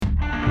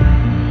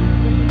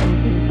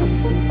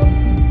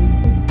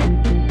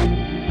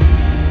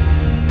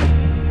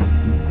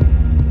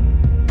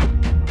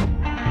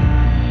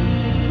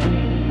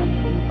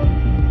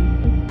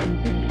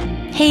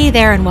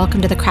there, and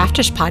welcome to the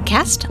Craftish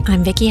Podcast.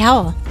 I'm Vicki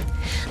Howell.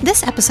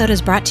 This episode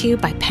is brought to you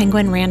by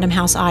Penguin Random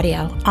House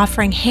Audio,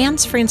 offering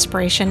hands-free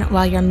inspiration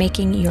while you're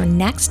making your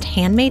next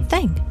handmade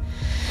thing.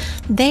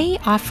 They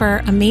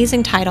offer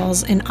amazing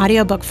titles in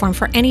audiobook form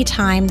for any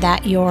time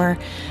that you're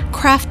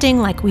crafting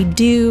like we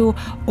do,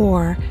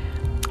 or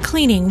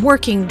cleaning,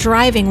 working,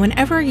 driving,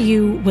 whenever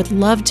you would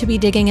love to be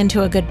digging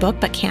into a good book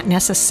but can't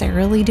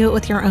necessarily do it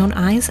with your own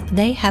eyes,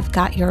 they have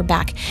got your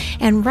back.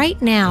 And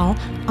right now,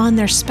 on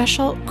their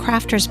special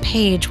crafters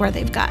page where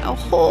they've got a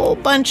whole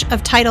bunch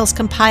of titles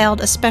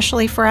compiled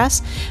especially for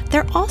us,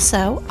 they're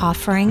also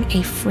offering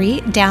a free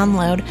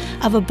download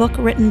of a book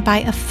written by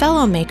a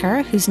fellow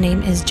maker whose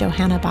name is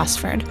Johanna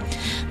Bosford.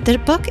 The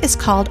book is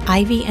called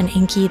Ivy and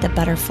Inky the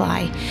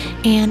Butterfly,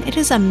 and it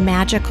is a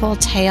magical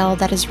tale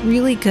that is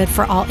really good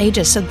for all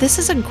ages. So this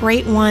is a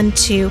great one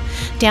to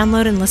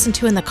download and listen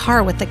to in the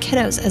car with the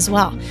kiddos as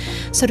well.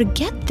 So to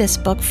get this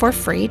book for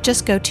free,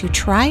 just go to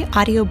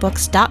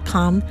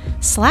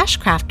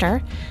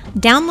tryaudiobooks.com/crafter,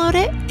 download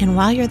it, and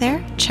while you're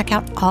there, check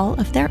out all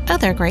of their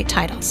other great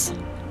titles.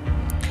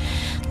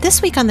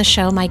 This week on the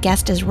show, my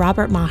guest is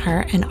Robert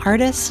Maher, an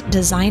artist,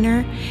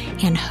 designer,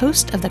 and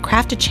host of the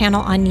Crafted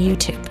channel on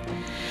YouTube.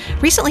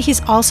 Recently,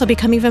 he's also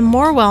become even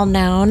more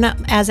well-known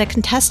as a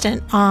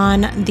contestant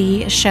on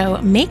the show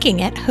Making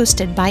It,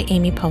 hosted by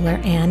Amy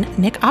Poehler and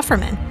Nick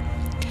Offerman.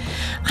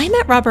 I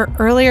met Robert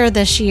earlier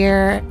this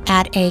year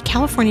at a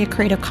California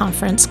creative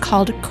conference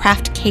called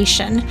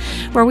Craftcation,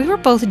 where we were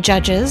both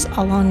judges,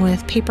 along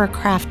with paper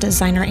craft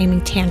designer Amy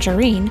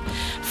Tangerine,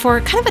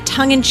 for kind of a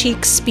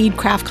tongue-in-cheek speed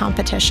craft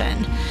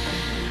competition.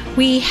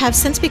 We have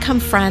since become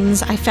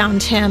friends. I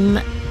found him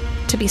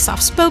to be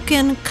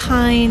soft-spoken,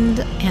 kind,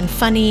 and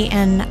funny,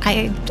 and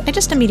I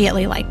just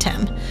immediately liked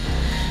him.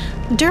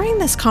 During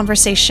this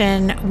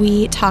conversation,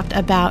 we talked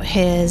about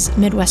his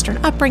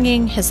Midwestern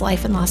upbringing, his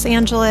life in Los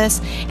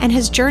Angeles, and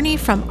his journey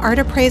from art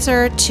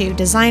appraiser to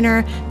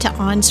designer to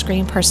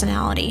on-screen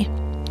personality.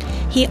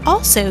 He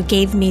also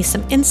gave me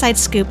some inside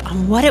scoop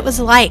on what it was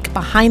like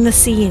behind the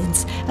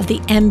scenes of the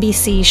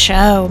NBC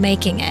show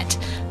Making It.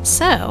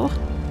 So,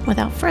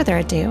 without further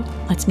ado,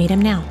 let's meet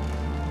him now.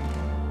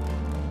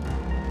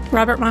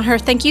 Robert Maher,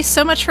 thank you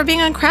so much for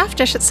being on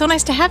Craftish. It's so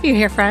nice to have you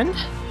here, friend.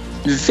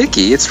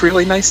 Vicki, it's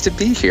really nice to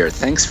be here.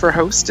 Thanks for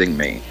hosting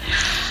me.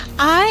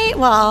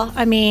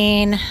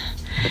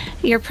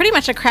 You're pretty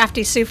much a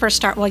crafty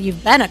superstar. Well,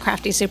 you've been a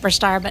crafty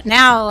superstar, but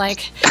now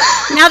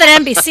that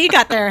NBC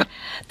got their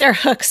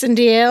hooks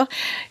into you,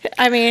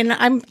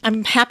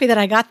 I'm happy that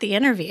I got the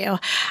interview.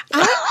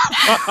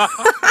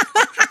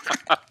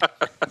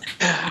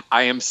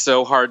 I am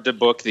so hard to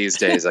book these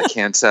days, I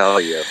can't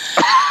tell you.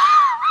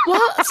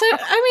 Well,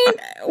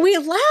 we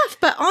laugh,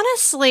 but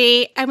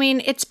honestly,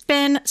 it's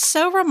been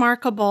so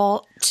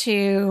remarkable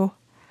to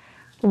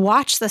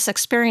watch this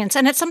experience.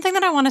 And it's something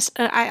that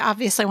I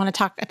obviously want to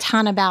talk a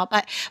ton about.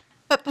 But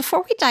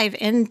before we dive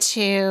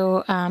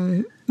into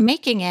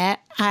Making It,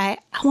 I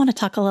want to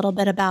talk a little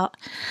bit about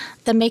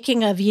the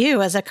making of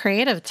you as a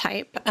creative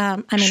type.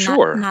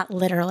 Sure. Not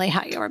literally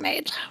how you were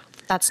made.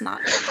 It's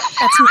not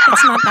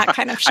that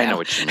kind of show. I know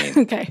what you mean.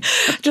 Okay.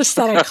 Just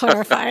thought I'd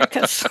clarify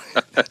because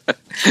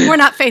we're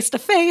not face to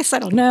face. I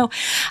don't know.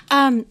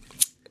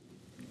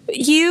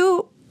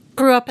 You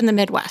grew up in the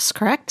Midwest,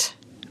 correct?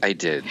 I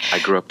did. I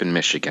grew up in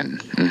Michigan.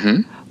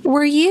 Mm-hmm.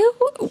 Were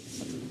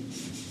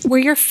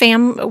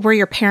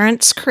your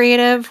parents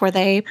creative? Were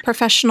they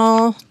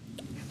professional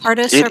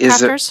artists or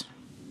crafters?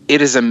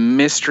 It is a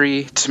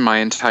mystery to my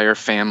entire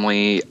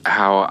family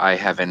how I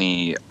have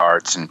any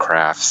arts and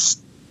crafts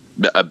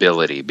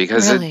ability,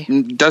 because Really?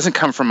 It doesn't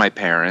come from my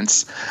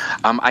parents.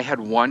 I had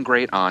one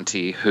great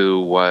auntie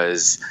who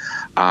was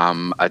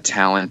a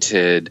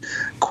talented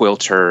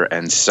quilter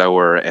and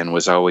sewer and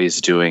was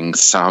always doing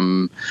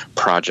some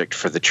project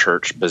for the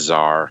church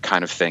bazaar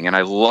kind of thing, and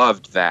I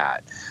loved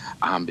that.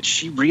 But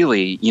she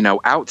really,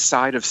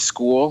 outside of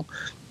school,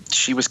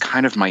 she was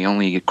kind of my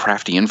only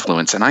crafty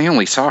influence, and I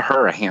only saw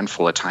her a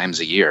handful of times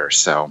a year,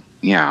 so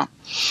yeah.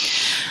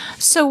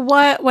 So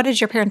what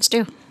did your parents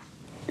do?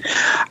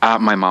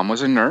 My mom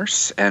was a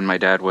nurse, and my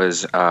dad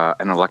was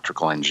an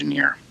electrical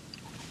engineer.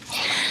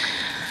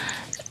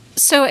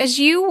 So as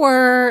you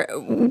were,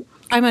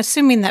 I'm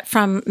assuming that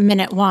from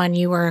minute one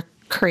you were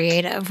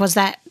creative. Was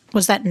that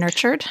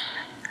nurtured?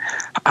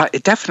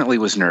 It definitely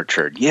was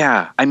nurtured.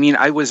 Yeah.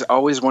 I was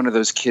always one of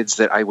those kids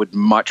that I would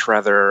much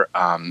rather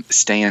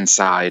stay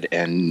inside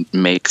and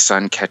make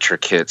sun catcher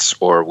kits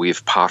or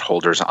weave pot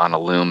holders on a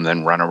loom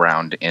than run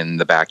around in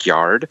the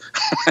backyard.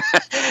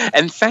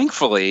 And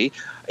thankfully,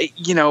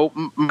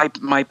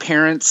 my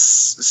parents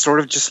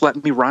sort of just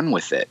let me run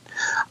with it.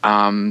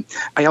 I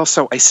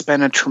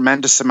spent a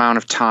tremendous amount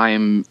of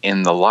time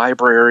in the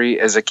library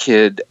as a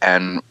kid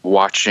and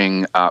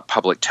watching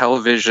public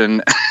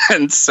television.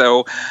 And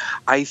so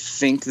I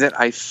think that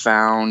I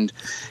found,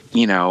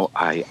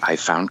 I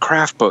found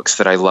craft books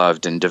that I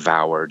loved and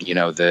devoured,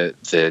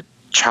 the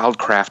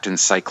Childcraft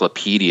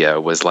Encyclopedia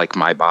was like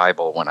my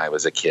Bible when I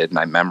was a kid, and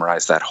I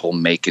memorized that whole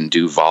Make and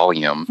Do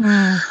volume.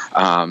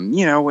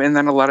 And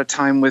then a lot of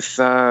time with,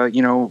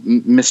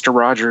 Mr.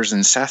 Rogers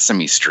and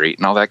Sesame Street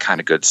and all that kind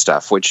of good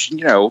stuff, which,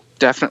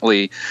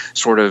 definitely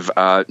sort of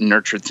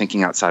nurtured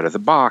thinking outside of the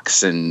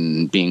box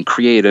and being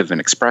creative and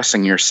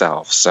expressing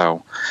yourself.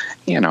 So,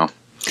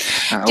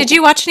 Did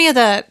you watch any of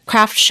the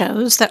craft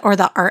shows or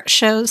the art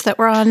shows that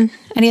were on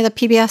any of the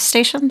PBS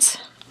stations?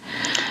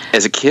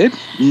 As a kid,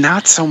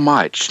 not so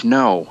much.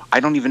 No, I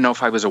don't even know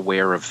if I was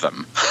aware of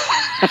them.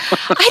 I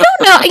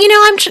don't know.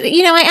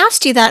 I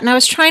asked you that, and I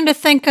was trying to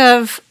think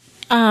of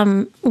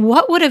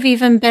what would have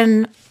even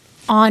been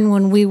on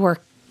when we were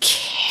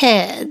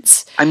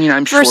kids. I mean,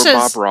 I'm sure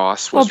Bob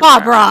Ross was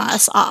Bob around.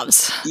 Ross,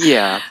 obs.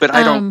 Yeah, but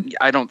I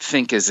don't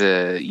think as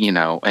an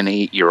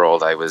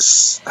 8-year-old I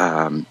was,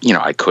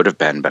 I could have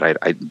been, but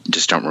I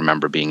just don't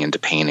remember being into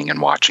painting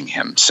and watching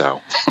him.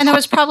 So. And there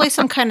was probably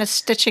some kind of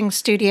stitching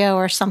studio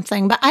or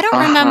something, but I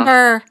don't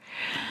remember.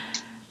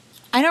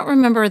 I don't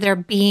remember there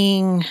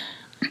being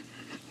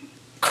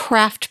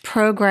craft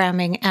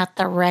programming at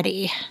the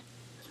Ready.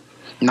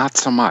 Not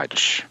so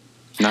much.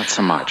 Not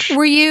so much.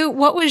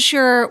 What was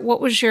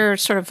your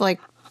sort of like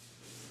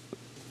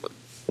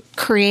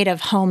creative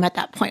home at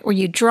that point? Were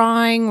you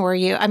drawing?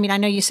 I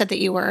know you said that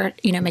you were,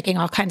 making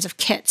all kinds of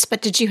kits,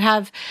 but did you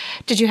have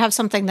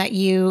something that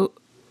you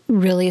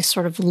really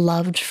sort of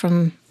loved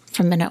from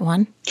minute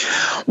one?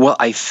 Well,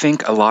 I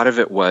think a lot of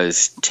it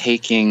was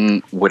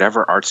taking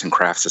whatever arts and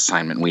crafts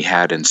assignment we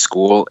had in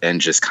school and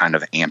just kind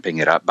of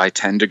amping it up by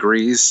 10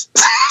 degrees.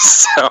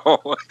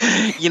 So,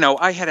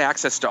 I had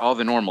access to all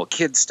the normal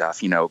kid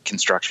stuff,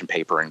 construction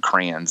paper and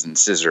crayons and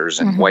scissors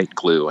and white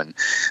glue and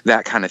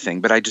that kind of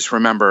thing. But I just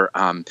remember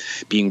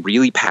being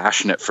really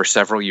passionate for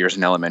several years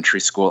in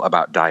elementary school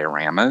about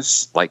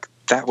dioramas. Like,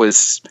 that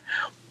was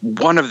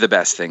one of the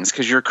best things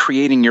because you're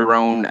creating your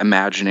own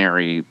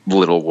imaginary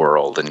little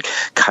world and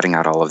cutting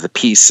out all of the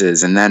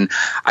pieces. And then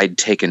I'd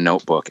take a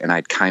notebook and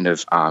I'd kind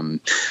of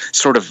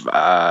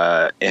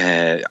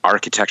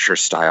architecture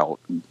style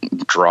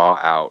draw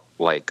out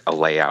like a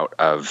layout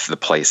of the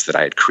place that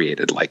I had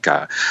created, like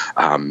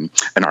an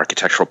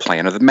architectural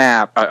plan of the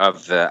map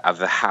of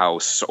the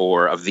house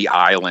or of the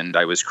island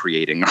I was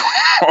creating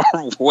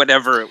or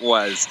whatever it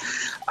was.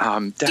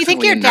 Do you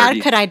think your dad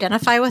could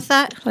identify with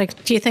that?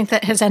 Like, do you think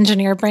that his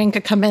engineer brain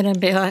could come in and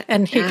be like,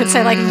 and he could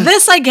say like,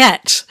 "This I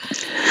get."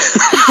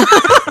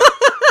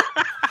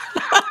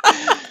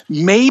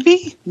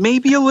 Maybe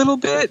a little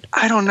bit.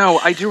 I don't know.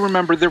 I do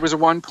remember there was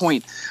one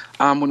point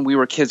when we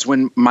were kids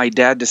when my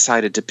dad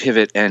decided to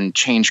pivot and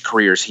change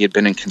careers. He had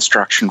been in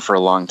construction for a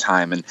long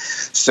time. And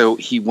so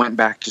he went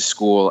back to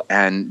school.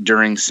 And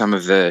during some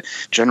of the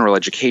general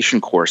education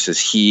courses,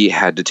 he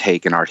had to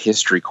take an art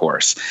history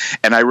course.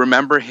 And I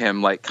remember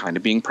him like kind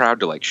of being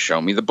proud to like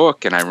show me the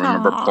book. And I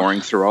remember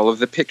pouring through all of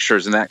the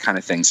pictures and that kind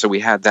of thing. So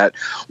we had that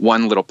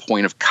one little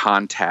point of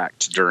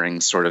contact during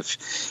sort of,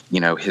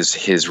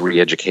 his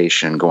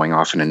re-education going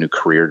off in a new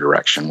career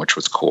direction, which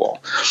was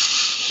cool.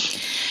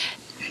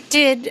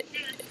 Did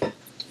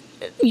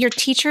your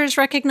teachers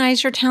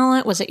recognize your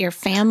talent? Was it your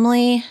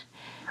family?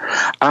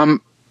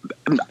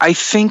 I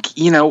think,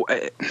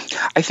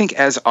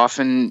 as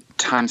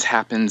oftentimes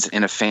happens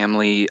in a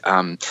family,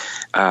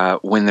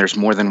 when there's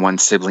more than one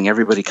sibling,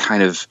 everybody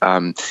kind of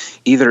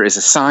either is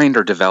assigned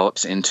or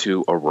develops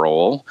into a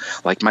role.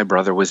 Like my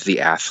brother was the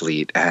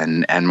athlete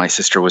and my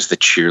sister was the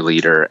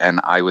cheerleader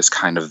and I was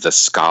kind of the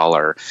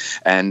scholar.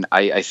 And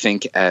I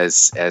think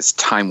as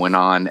time went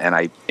on and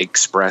I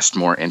expressed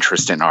more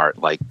interest in art,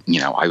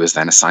 I was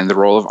then assigned the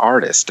role of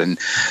artist. And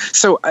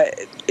so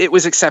it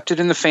was accepted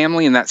in the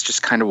family and that's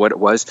just kind of what it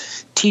was.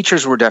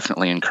 Teachers were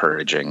definitely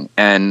encouraging,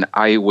 and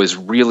I was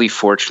really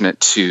fortunate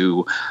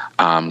to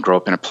grow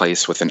up in a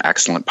place with an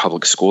excellent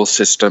public school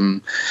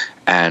system.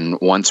 And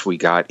once we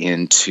got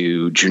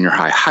into junior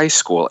high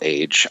school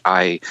age,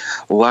 I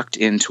lucked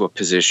into a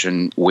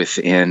position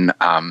within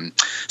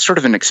sort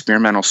of an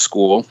experimental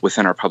school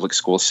within our public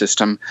school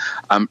system.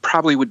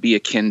 Probably would be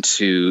akin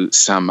to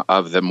some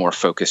of the more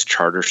focused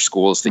charter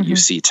schools that you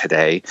see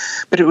today,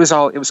 but it was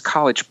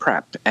college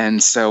prep.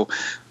 And so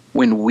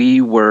when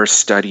we were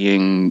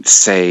studying,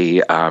 say,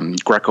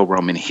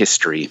 Greco-Roman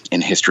history in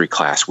history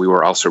class, we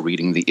were also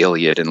reading the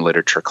Iliad in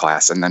literature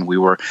class, and then we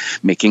were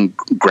making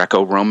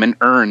Greco-Roman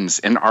urns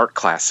in art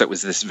class. So it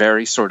was this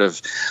very sort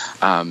of,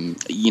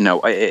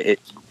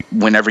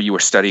 whenever you were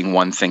studying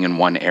one thing in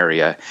one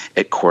area,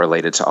 it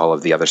correlated to all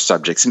of the other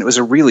subjects. And it was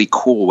a really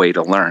cool way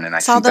to learn. And I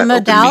think all the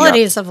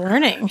modalities of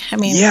learning. I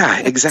mean,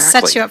 yeah,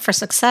 exactly. Sets you up for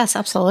success.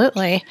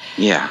 Absolutely.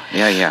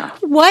 Yeah.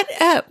 What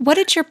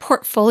did your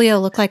portfolio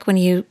look like when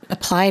you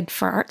applied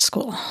for art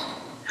school?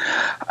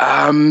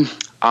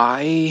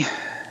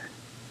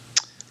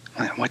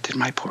 What did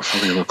my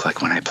portfolio look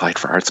like when I applied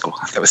for art school?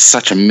 That was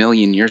such a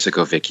million years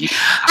ago, Vicki.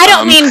 I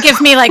don't mean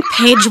give me like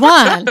page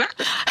one,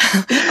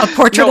 a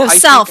portrait of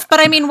self. But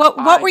I mean,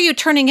 what were you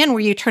turning in? Were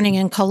you turning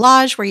in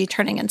collage? Were you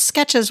turning in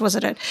sketches? Was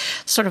it a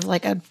sort of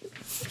like a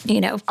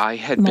I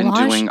had Melange?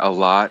 been doing a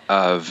lot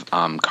of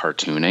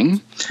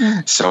cartooning.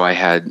 So I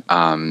had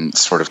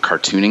sort of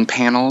cartooning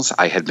panels.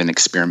 I had been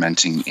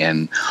experimenting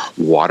in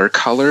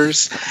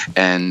watercolors,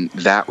 and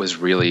that was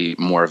really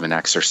more of an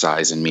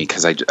exercise in me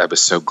because I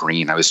was so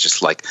green. I was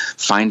just like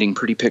finding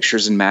pretty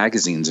pictures in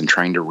magazines and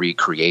trying to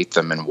recreate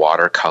them in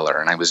watercolor.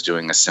 And I was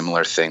doing a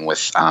similar thing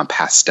with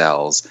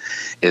pastels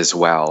as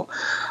well.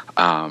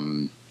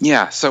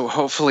 So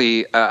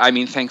hopefully,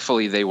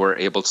 thankfully they were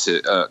able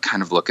to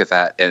kind of look at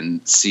that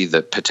and see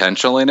the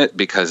potential in it,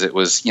 because it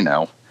was,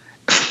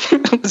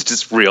 it was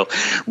just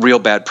real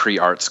bad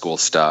pre-art school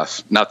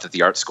stuff. Not that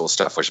the art school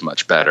stuff was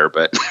much better,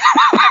 but.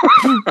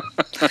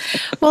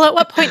 Well, at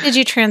what point did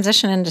you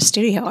transition into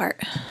studio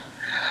art?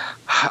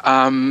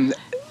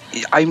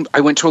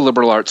 I went to a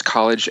liberal arts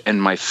college,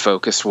 and my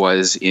focus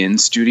was in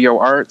studio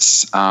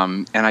arts,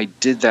 and I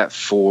did that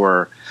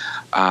for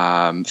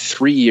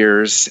 3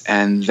 years,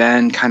 and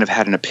then kind of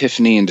had an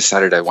epiphany and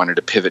decided I wanted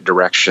to pivot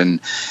direction,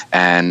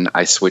 and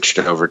I switched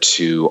it over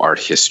to art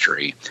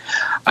history.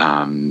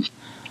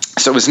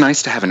 So it was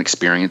nice to have an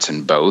experience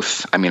in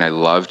both. I mean, I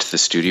loved the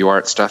studio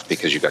art stuff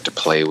because you got to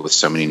play with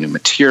so many new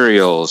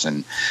materials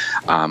and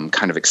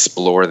kind of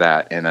explore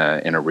that in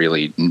a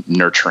really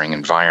nurturing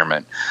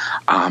environment.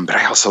 But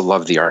I also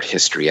love the art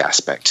history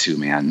aspect too,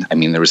 man. I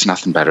mean, there was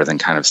nothing better than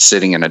kind of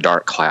sitting in a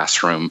dark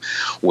classroom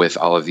with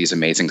all of these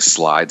amazing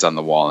slides on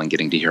the wall and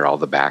getting to hear all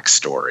the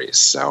backstories.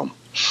 So,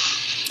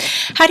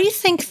 how do you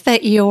think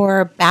that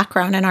your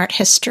background in art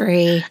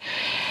history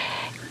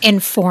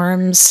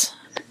informs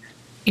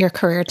your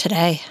career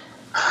today?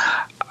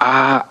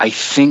 I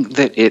think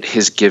that it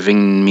has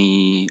given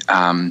me,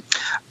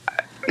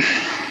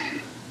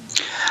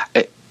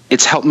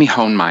 it's helped me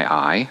hone my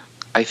eye,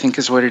 I think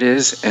is what it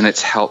is. And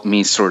it's helped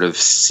me sort of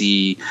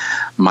see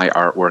my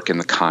artwork in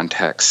the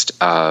context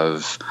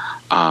of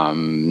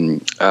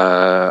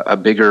a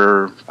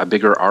bigger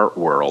art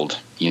world.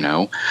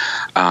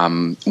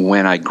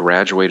 When I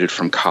graduated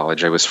from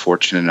college, I was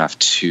fortunate enough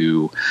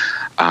to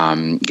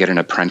get an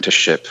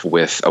apprenticeship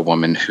with a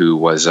woman who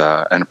was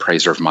an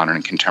appraiser of modern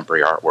and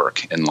contemporary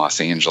artwork in Los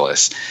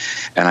Angeles.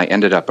 And I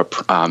ended up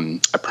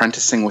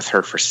apprenticing with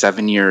her for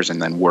 7 years and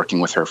then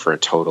working with her for a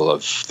total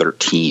of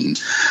 13.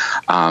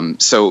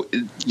 So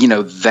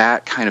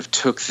that kind of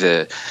took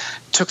the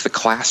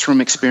classroom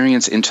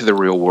experience into the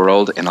real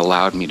world and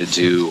allowed me to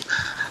do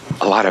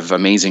a lot of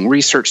amazing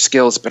research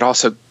skills, but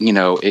also,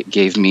 it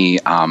gave me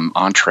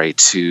entree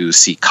to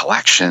see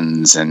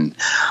collections and,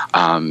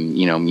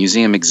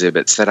 museum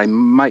exhibits that I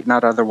might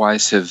not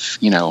otherwise have,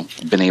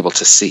 been able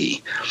to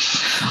see.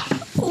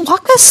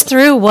 Walk us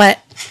through what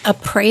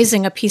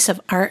appraising a piece of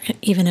art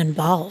even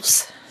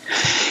involves.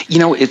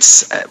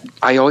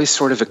 I always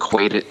sort of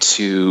equate it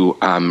to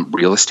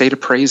real estate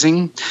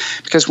appraising,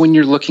 because when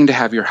you're looking to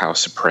have your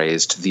house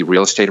appraised, the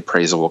real estate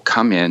appraiser will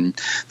come in,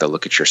 they'll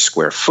look at your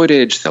square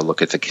footage, they'll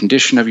look at the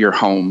condition of your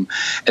home,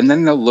 and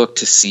then they'll look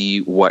to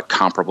see what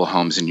comparable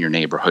homes in your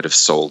neighborhood have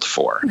sold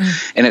for.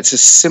 And it's a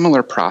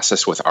similar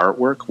process with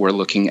artwork. We're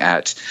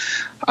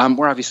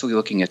obviously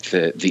looking at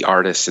the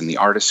artist and the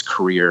artist's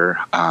career.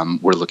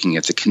 We're looking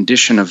at the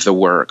condition of the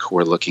work.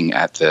 We're looking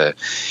at the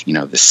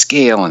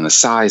scale and the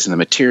size and the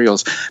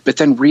materials. But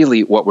then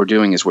really what we're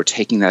doing is we're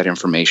taking that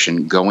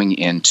information, going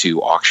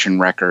into auction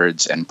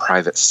records and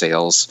private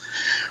sales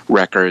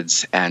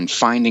records, and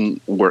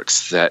finding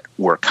works that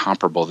were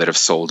comparable that have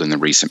sold in the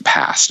recent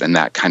past. And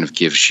that kind of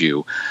gives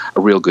you a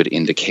real good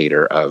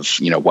indicator of,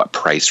 what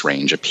price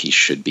range a piece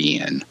should be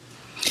in.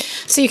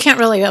 So you can't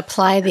really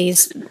apply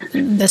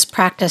this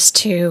practice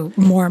to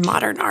more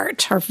modern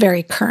art or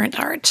very current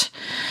art.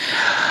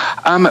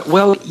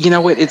 Well,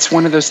 it's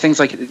one of those things,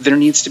 like there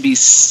needs to be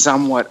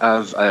somewhat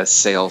of a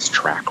sales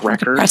track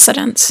record.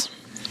 Precedence.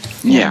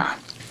 Yeah,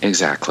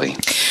 exactly.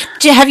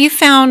 Have you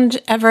found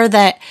ever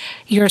that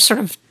your sort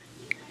of,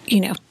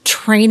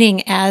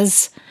 training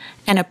as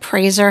an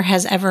appraiser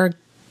has ever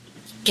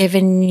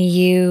given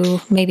you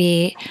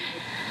maybe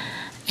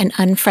an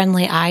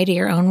unfriendly eye to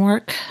your own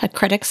work, a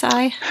critic's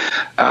eye?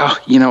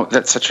 Oh,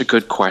 that's such a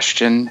good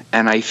question.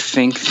 And I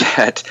think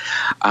that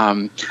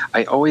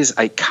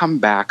I come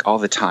back all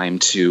the time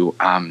to,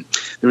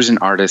 there was an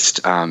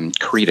artist,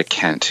 Karita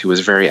Kent, who was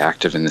very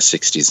active in the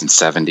 60s and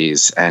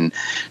 70s. And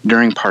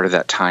during part of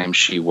that time,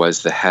 she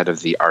was the head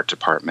of the art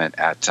department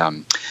at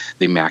the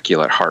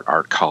Immaculate Heart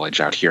Art College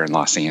out here in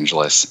Los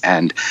Angeles.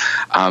 And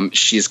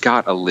she's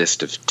got a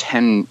list of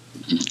 10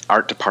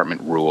 art department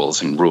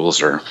rules, and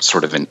rules are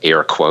sort of in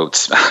air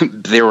quotes.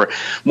 They were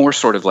more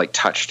sort of like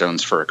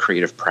touchstones for a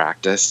creative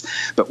practice.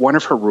 But one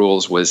of her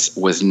rules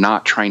was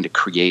not trying to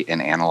create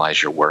and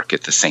analyze your work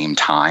at the same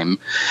time.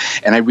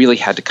 And I really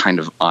had to kind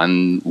of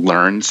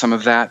unlearn some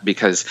of that,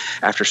 because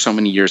after so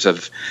many years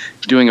of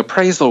doing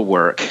appraisal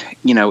work,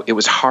 it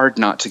was hard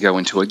not to go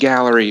into a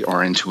gallery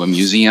or into a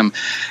museum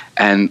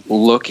and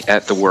look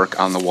at the work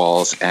on the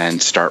walls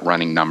and start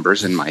running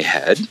numbers in my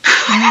head.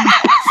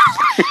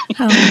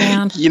 Oh,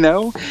 man. And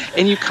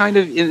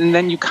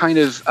then you kind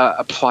of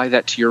apply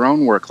that to your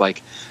own work.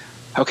 Like,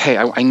 okay,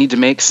 I need to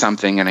make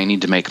something and I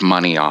need to make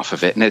money off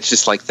of it. And it's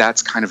just like,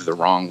 that's kind of the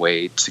wrong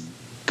way to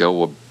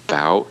go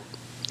about,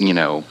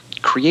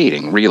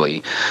 creating,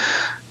 really.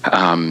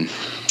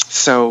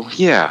 So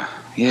yeah.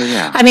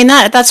 I mean,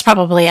 that's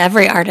probably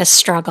every artist's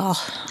struggle.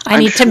 I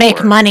need to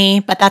make money,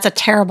 but that's a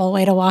terrible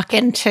way to walk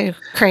into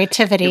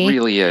creativity. It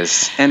really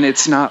is. And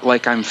it's not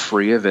like I'm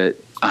free of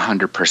it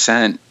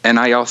 100%. And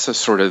I also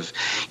sort of,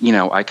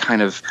 I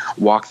kind of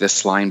walk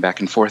this line back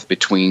and forth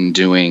between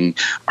doing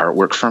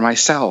artwork for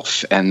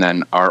myself and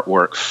then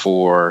artwork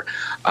for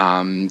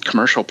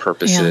commercial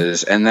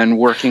purposes, and then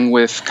working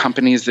with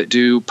companies that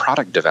do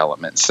product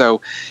development. So,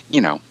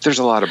 there's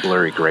a lot of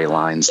blurry gray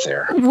lines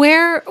there.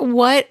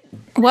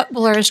 What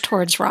blurs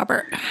towards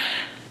Robert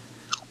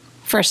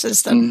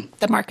versus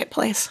the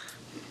marketplace?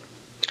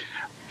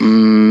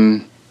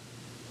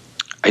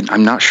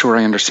 I'm not sure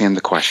I understand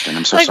the question.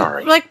 I'm so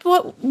sorry. Like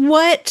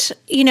what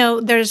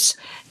there's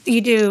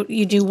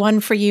you do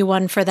one for you,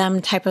 one for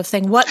them type of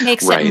thing. What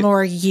makes it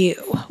more you?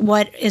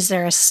 What is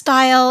there a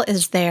style?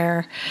 Is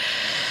there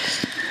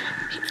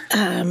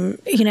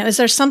is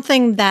there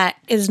something that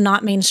is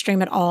not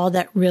mainstream at all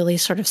that really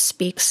sort of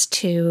speaks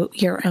to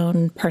your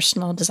own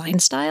personal design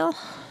style?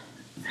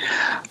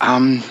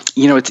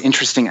 It's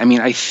interesting. I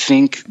mean, I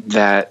think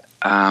that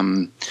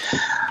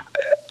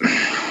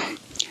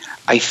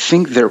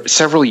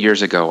several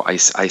years ago, I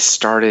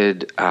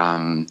started,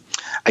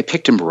 I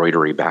picked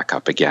embroidery back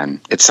up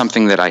again. It's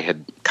something that I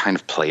had kind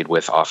of played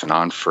with off and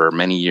on for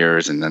many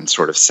years and then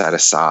sort of set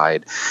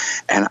aside.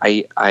 And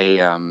I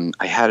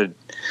had a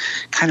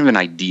kind of an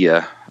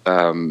idea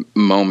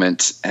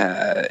moment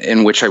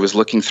in which I was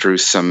looking through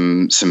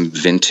some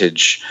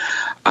vintage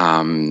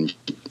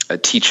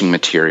teaching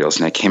materials,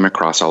 and I came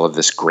across all of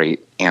this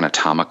great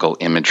anatomical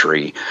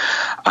imagery,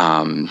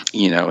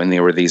 and they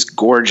were these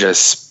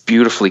gorgeous,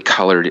 beautifully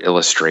colored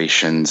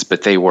illustrations,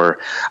 but they were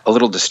a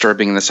little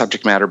disturbing in the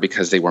subject matter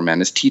because they were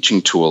meant as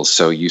teaching tools.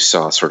 So you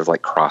saw sort of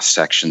like cross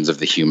sections of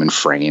the human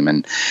frame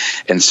and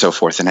so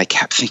forth. And I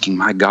kept thinking,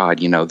 my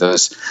God,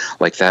 those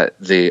like that,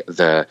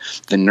 the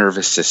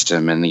nervous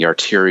system and the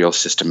arterial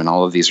system and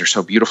all of these are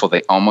so beautiful.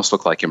 They almost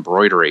look like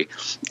embroidery.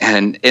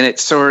 And it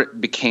sort of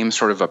became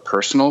sort of a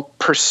personal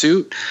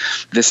pursuit,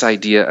 this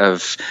idea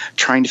of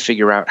trying to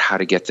figure out how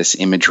to get this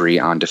imagery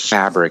onto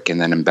fabric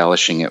and then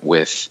embellishing it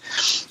with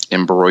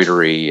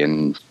embroidery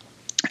and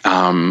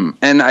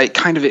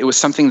it was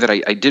something that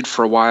I did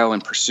for a while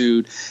and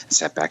pursued,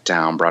 sat back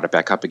down, brought it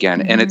back up again.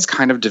 Mm-hmm. And it's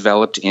kind of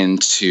developed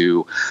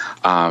into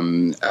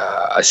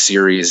a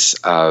series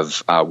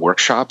of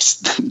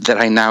workshops that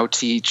I now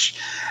teach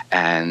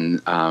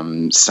and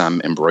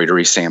some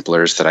embroidery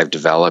samplers that I've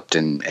developed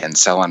and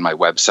sell on my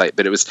website.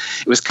 But it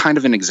was kind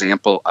of an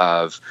example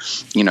of,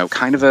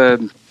 kind of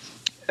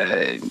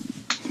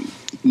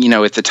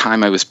at the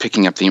time I was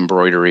picking up the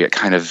embroidery, it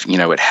kind of,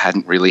 it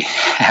hadn't really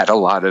had a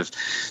lot of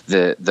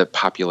the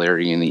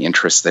popularity and the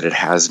interest that it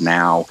has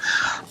now.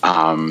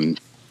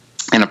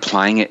 And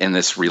applying it in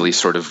this really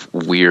sort of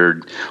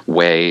weird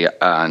way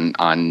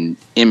on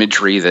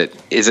imagery that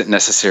isn't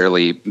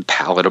necessarily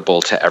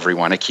palatable to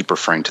everyone. I keep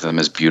referring to them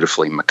as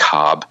beautifully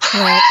macabre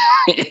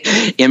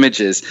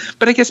images.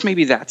 But I guess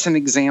maybe that's an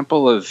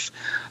example of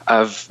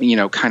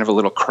kind of a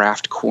little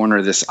craft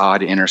corner, this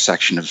odd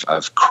intersection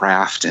of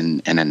craft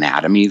and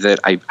anatomy that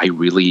I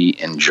really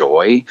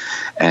enjoy,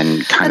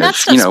 and that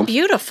stuff's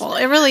beautiful.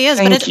 It really is.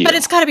 But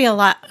it's got to be a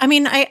lot. I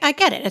mean, I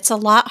get it. It's a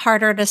lot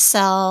harder to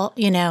sell,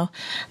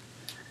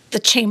 the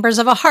chambers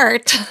of a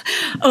heart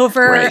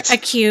over a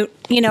cute,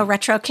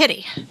 retro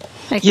kitty.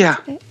 It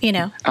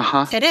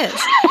is.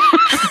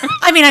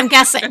 I mean, I'm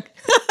guessing.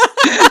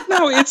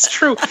 No, it's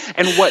true.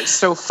 And what's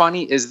so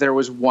funny is there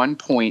was one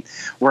point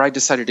where I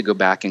decided to go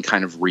back and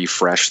kind of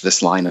refresh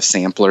this line of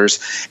samplers.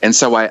 And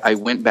so I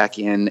went back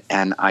in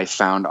and I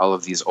found all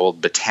of these old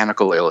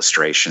botanical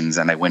illustrations,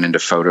 and I went into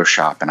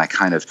Photoshop and I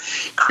kind of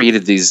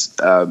created these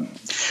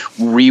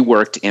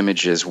reworked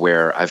images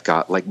where I've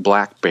got like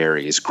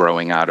blackberries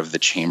growing out of the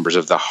chambers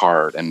of the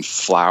heart and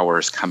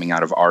flowers coming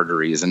out of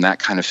arteries and that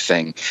kind of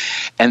thing.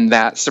 And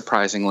that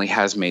surprisingly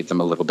has made them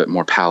a little bit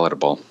more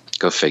palatable.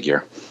 Go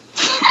figure.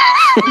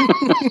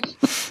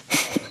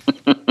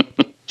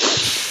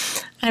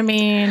 I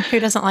mean, who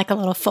doesn't like a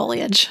little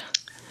foliage?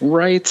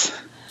 Right.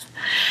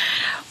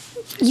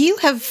 You've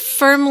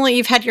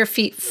had your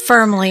feet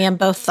firmly in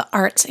both the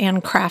arts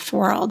and craft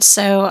world.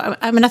 So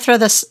I'm going to throw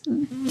this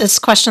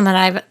question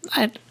that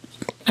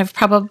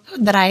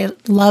that I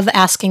love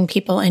asking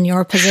people in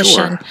your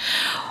position. Sure.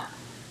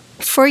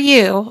 For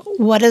you,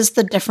 what is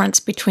the difference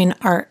between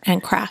art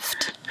and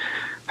craft?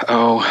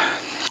 Oh,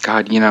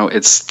 God,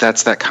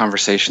 that's that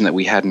conversation that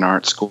we had in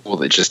art school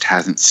that just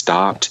hasn't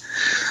stopped.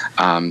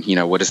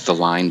 What is the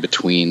line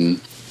between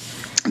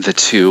the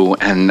two?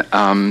 And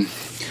I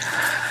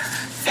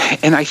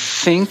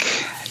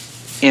think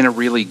in a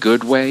really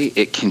good way,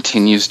 it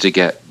continues to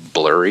get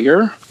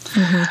blurrier.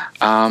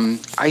 Mm-hmm.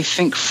 I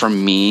think for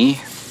me,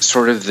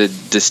 sort of the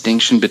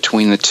distinction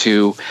between the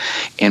two,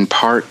 in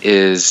part,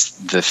 is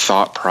the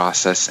thought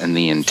process and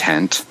the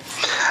intent,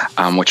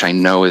 which I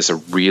know is a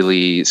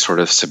really sort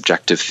of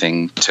subjective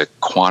thing to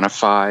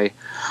quantify.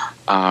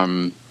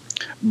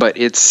 But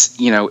it's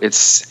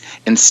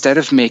instead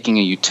of making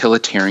a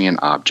utilitarian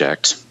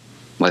object,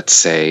 let's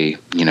say,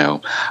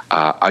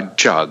 a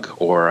jug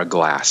or a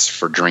glass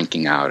for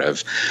drinking out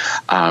of,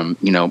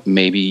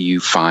 maybe you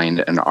find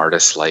an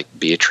artist like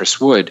Beatrice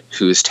Wood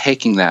who is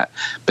taking that,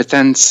 but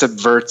then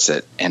subverts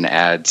it and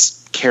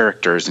adds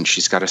characters, and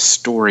she's got a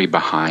story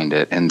behind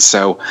it. And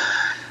so,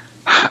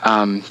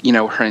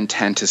 her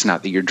intent is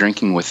not that you're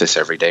drinking with this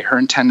every day. Her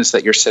intent is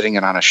that you're sitting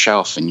it on a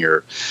shelf and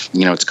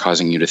it's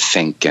causing you to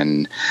think.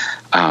 And,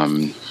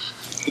 I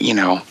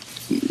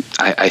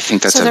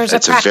think that's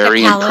a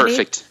very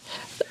imperfect.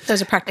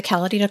 There's a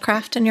practicality to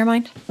craft in your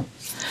mind?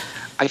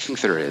 I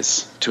think there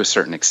is, to a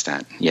certain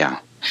extent, yeah.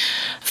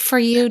 For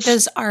you,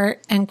 does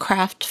art and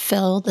craft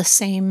fill the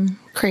same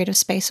creative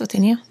space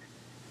within you?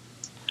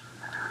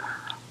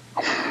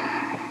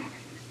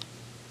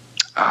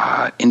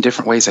 In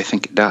different ways, I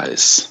think it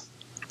does.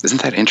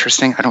 Isn't that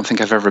interesting? I don't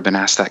think I've ever been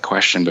asked that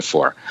question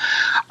before.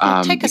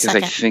 Take a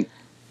second.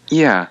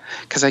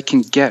 Because I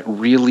can get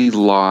really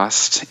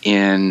lost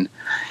in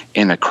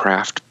a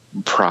craft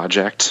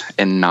project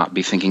and not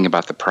be thinking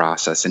about the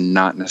process and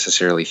not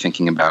necessarily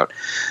thinking about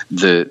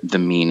the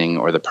meaning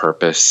or the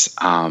purpose.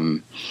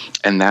 And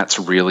that's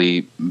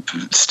really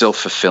still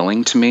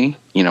fulfilling to me.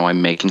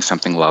 I'm making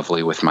something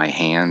lovely with my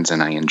hands,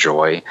 and I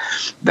enjoy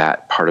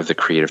that part of the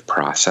creative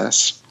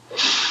process.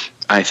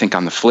 I think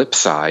on the flip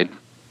side,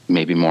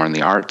 maybe more on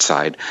the art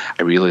side,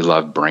 I really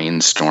love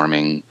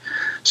brainstorming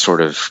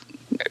sort of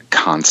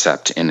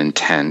concept and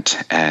intent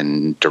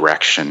and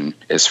direction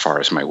as far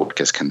as my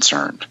work is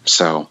concerned.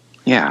 So,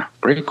 yeah,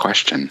 great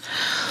question.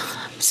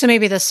 So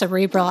maybe the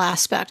cerebral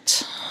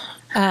aspect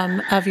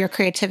of your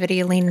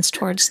creativity leans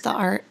towards the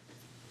art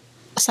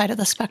side of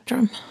the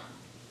spectrum.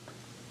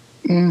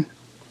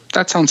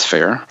 That sounds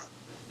fair.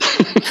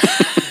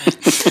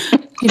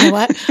 You know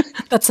what?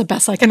 That's the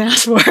best I can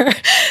ask for.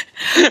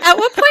 At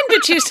what point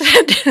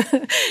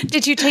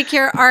did you take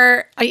your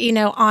art,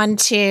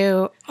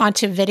 onto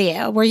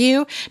video?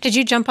 Did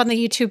you jump on the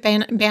YouTube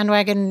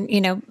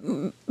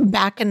bandwagon,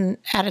 back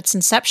at its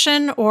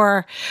inception,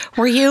 or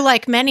were you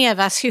like many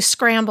of us who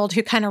scrambled,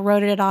 who kind of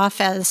wrote it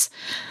off as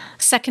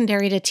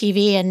secondary to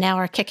TV and now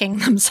are kicking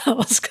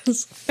themselves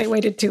because they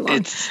waited too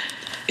long?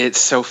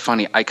 It's so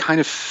funny. I kind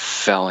of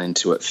fell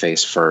into it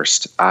face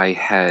first. I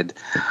had,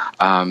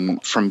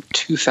 from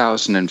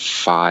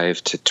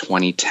 2005 to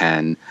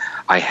 2010,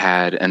 I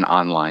had an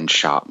online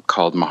shop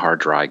called Mahar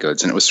Dry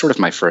Goods, and it was sort of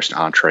my first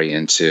entree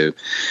into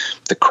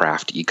the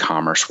craft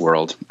e-commerce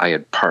world. I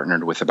had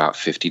partnered with about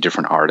 50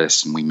 different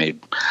artists, and we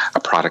made a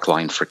product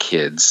line for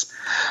kids.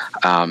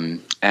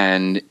 And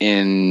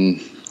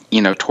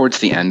towards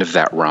the end of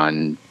that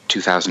run,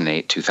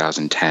 2008,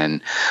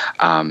 2010,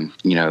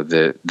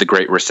 the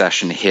Great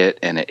Recession hit,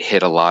 and it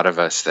hit a lot of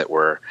us that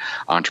were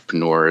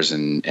entrepreneurs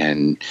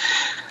and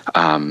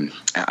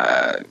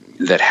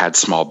that had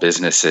small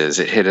businesses.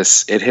 It hit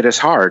us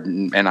hard,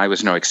 and I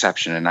was no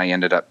exception. And I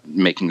ended up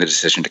making the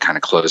decision to kind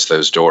of close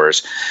those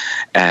doors.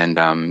 And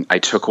I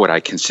took what I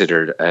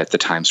considered at the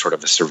time sort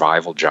of a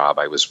survival job.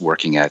 I was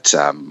working at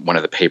one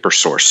of the Paper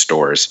Source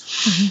stores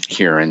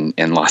here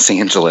in Los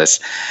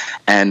Angeles,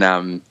 and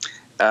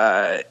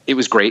it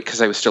was great because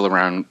I was still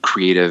around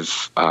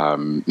creative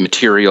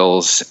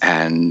materials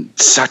and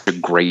such a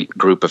great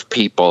group of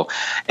people.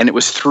 And it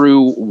was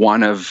through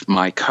one of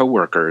my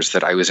coworkers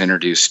that I was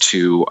introduced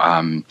to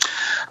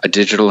a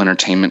digital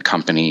entertainment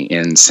company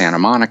in Santa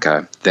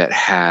Monica that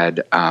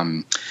had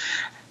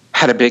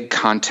a big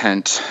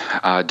content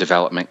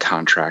development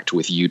contract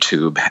with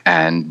YouTube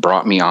and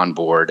brought me on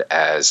board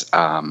as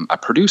a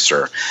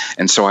producer.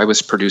 And so I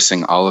was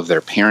producing all of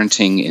their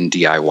parenting and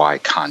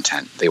DIY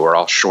content. They were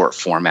all short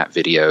format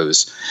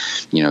videos,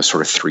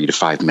 sort of 3 to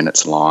 5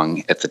 minutes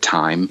long at the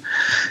time.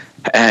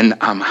 And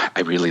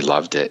I really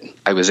loved it.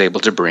 I was able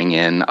to bring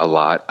in a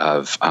lot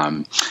of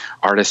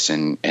artists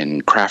and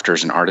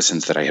crafters and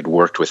artisans that I had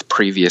worked with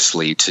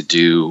previously to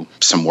do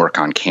some work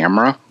on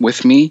camera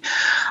with me.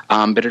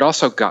 But it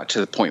also got to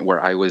the point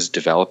where I was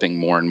developing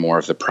more and more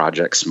of the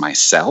projects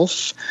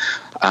myself.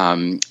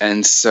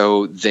 And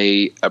so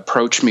they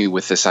approached me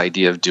with this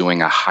idea of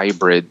doing a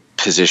hybrid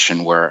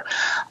position where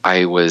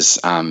I was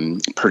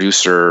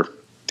producer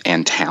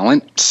and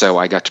talent. So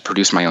I got to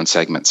produce my own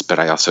segments, but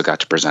I also got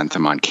to present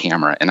them on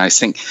camera. And I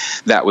think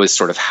that was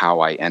sort of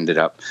how I ended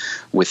up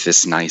with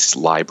this nice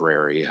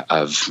library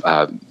of,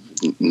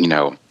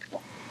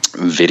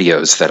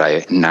 videos that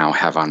I now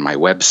have on my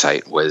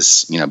website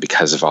was,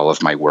 because of all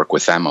of my work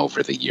with them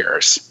over the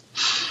years.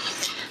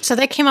 So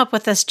they came up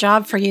with this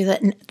job for you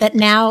that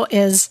now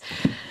is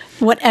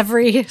what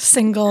every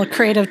single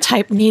creative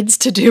type needs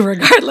to do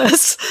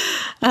regardless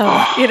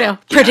of,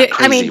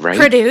 crazy, right?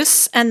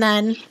 Produce and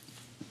then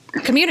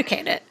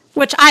communicate it,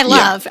 which I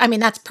love. Yeah. I mean,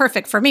 that's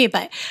perfect for me,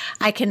 but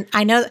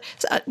I know,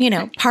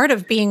 part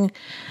of being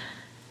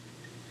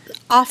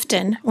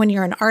often when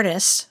you're an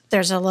artist,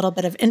 there's a little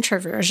bit of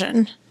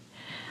introversion.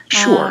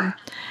 Sure.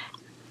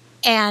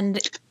 And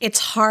it's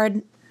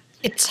hard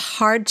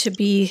to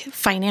be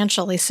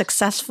financially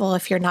successful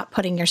if you're not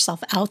putting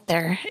yourself out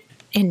there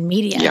in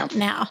media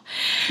now.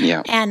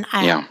 Yeah. And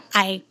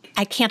I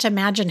can't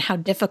imagine how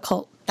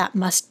difficult that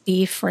must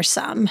be for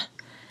some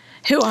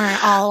who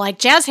aren't all like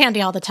jazz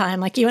handy all the time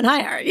like you and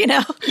I are, you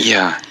know?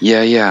 Yeah.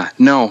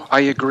 No,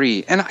 I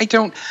agree. And I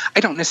don't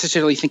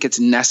necessarily think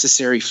it's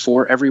necessary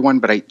for everyone,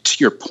 but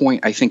to your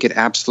point, I think it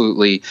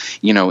absolutely,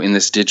 in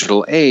this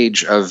digital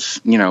age of,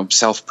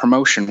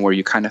 self-promotion where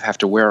you kind of have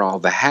to wear all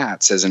the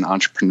hats as an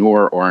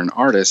entrepreneur or an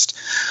artist,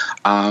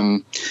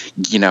 you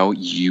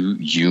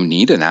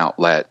need an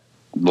outlet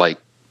like,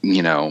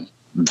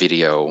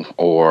 video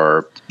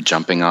or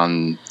jumping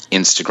on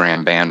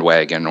Instagram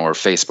bandwagon or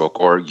Facebook,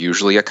 or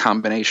usually a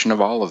combination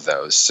of all of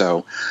those.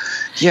 So,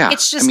 yeah.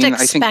 It's just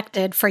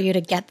expected for you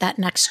to get that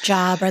next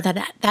job or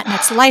that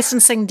next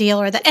licensing deal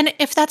and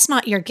if that's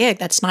not your gig,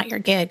 that's not your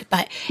gig.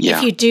 But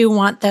if you do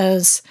want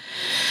those,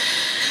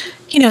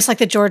 it's like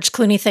the George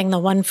Clooney thing, the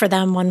one for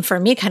them, one for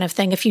me kind of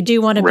thing. If you do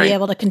want to be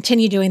able to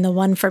continue doing the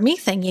one for me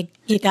thing,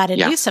 you got to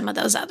do some of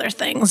those other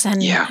things.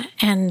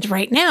 And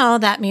right now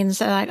that means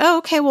they're like, oh,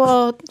 okay,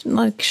 well,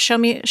 like show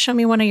me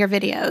one of your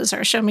videos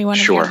or show me one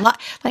of your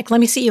let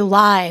me see you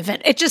live.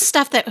 And it's just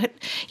stuff that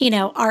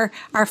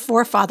our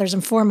forefathers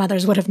and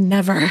foremothers would have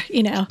never.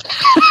 Can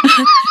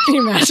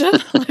you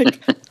imagine?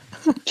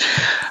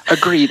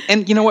 Agreed.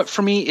 And you know what?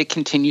 For me, it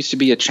continues to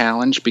be a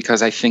challenge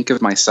because I think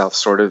of myself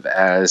sort of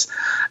as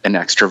an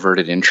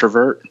extroverted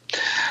introvert.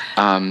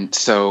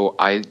 So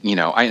I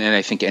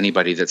think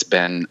anybody that's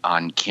been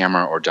on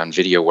camera or done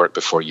video work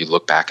before, you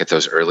look back at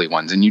those early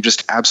ones and you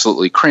just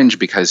absolutely cringe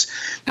because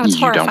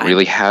you don't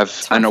really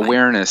have an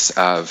awareness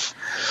of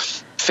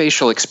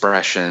facial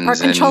expressions or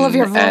control of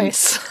your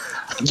voice.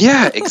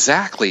 Yeah,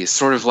 exactly.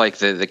 Sort of like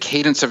the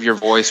cadence of your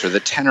voice or the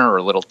tenor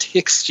or little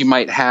tics you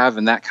might have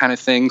and that kind of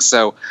thing.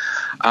 So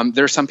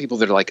there are some people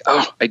that are like,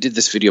 oh, I did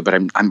this video, but I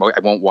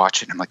won't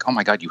watch it. And I'm like, oh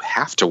my God, you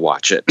have to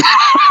watch it.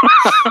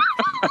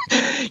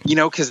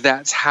 Because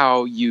that's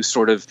how you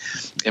sort of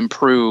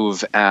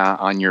improve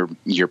on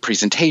your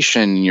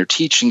presentation, your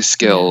teaching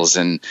skills.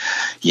 And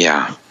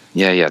yeah.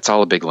 It's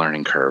all a big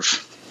learning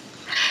curve.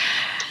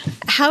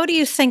 How do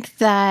you think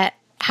that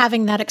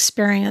having that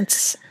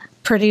experience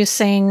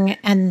producing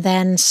and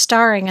then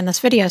starring in this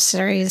video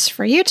series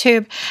for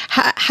YouTube,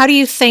 how do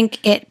you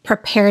think it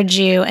prepared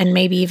you and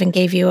maybe even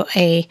gave you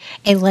a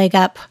leg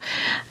up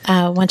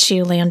once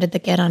you landed the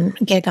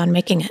gig on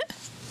making it?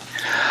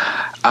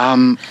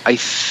 I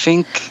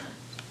think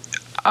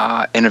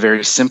in a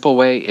very simple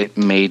way, it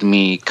made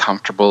me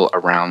comfortable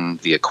around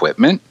the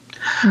equipment.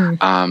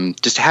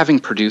 Just having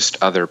produced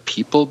other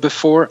people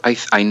before,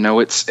 I know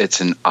it's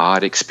an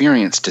odd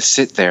experience to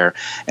sit there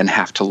and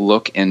have to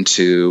look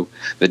into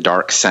the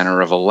dark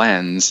center of a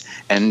lens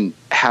and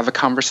have a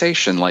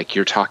conversation like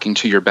you're talking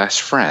to your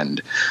best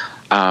friend.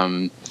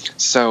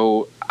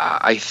 So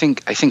I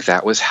think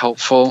that was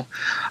helpful.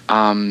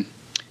 And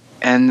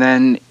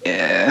then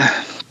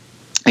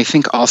I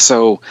think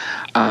also,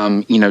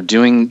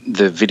 doing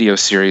the video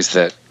series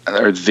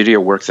or video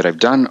work that I've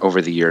done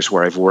over the years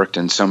where I've worked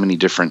in so many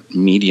different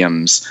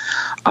mediums,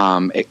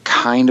 it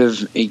kind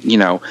of,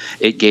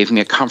 it gave me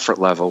a comfort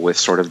level with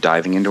sort of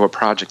diving into a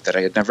project that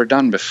I had never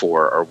done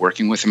before or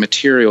working with a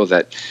material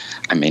that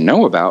I may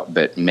know about,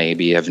 but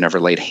maybe I've never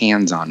laid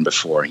hands on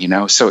before,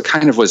 So it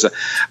kind of was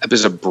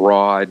a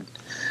broad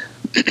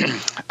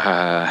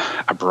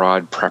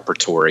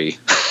preparatory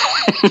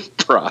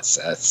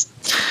process.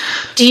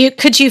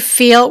 Could you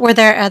feel, were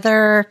there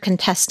other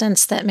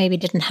contestants that maybe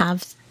didn't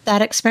have that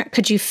experience?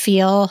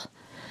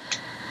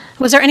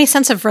 Was there any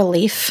sense of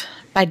relief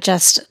by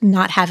just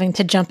not having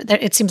to jump?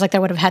 It seems like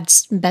there would have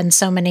been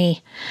so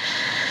many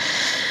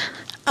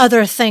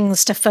other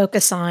things to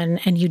focus on,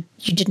 and you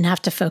didn't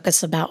have to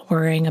focus about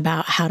worrying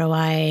about how do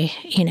I,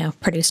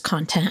 produce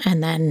content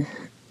and then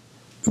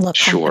look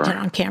competent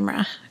on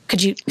camera.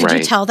 Could you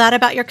tell that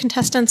about your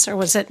contestants, or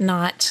was it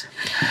not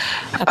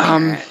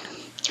apparent?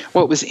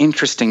 Well, it was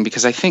interesting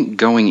because I think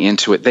going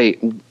into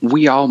it,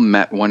 we all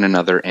met one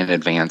another in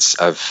advance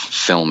of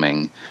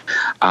filming.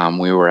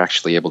 We were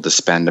actually able to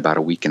spend about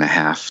a week and a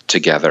half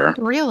together.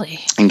 Really?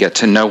 And get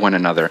to know one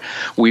another.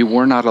 We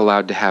were not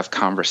allowed to have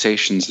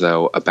conversations,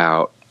 though,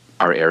 about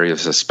our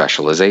areas of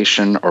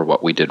specialization or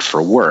what we did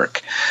for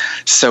work.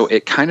 So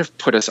it kind of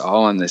put us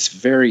all on this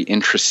very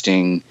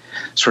interesting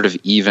sort of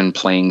even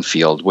playing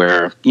field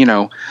where,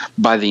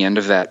 by the end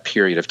of that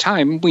period of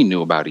time, we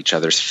knew about each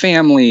other's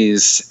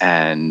families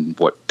and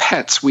what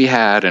pets we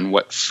had and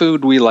what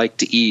food we liked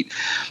to eat.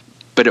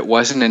 But it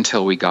wasn't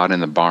until we got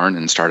in the barn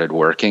and started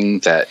working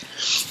that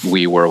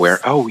we were aware,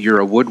 oh, you're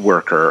a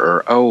woodworker,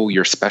 or, oh,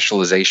 your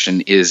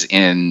specialization is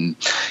in,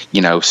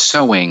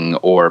 sewing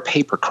or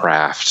paper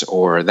craft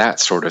or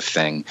that sort of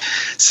thing.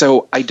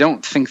 So I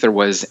don't think there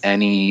was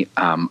any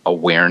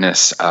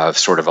awareness of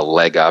sort of a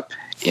leg up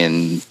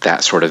in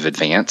that sort of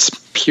advance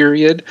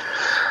period.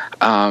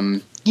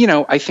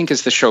 I think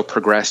as the show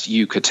progressed,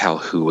 you could tell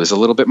who was a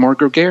little bit more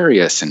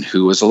gregarious and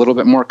who was a little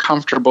bit more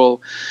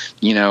comfortable,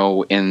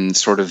 in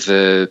sort of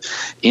the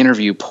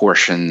interview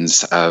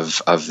portions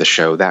of the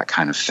show, that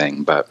kind of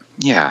thing. But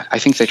yeah, I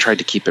think they tried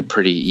to keep it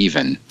pretty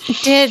even.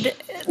 Did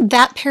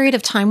that period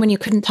of time when you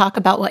couldn't talk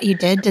about what you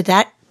did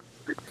that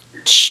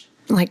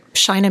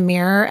shine a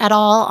mirror at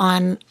all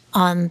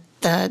on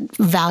the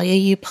value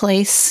you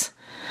place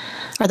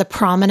or the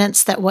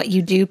prominence that what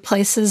you do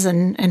places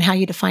and how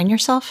you define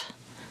yourself?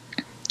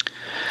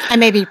 I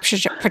may be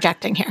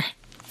projecting here.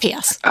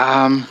 P.S.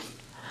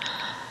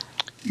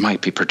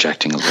 Might be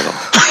projecting a little.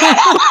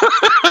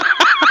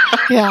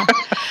 Yeah.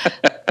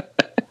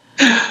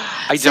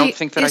 I don't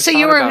think that I so thought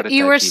you were about it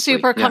you that were deeply.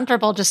 super Yeah.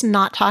 comfortable just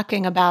not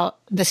talking about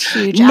this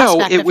huge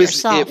aspect of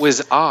yourself. It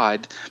was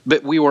odd,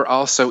 but we were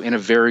also in a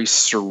very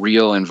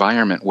surreal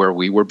environment where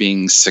we were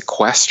being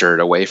sequestered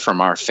away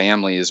from our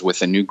families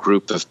with a new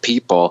group of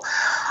people.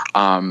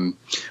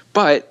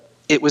 But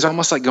it was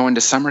almost like going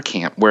to summer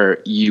camp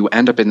where you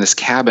end up in this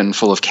cabin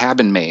full of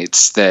cabin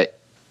mates that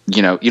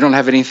you don't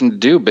have anything to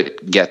do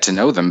but get to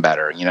know them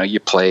better. You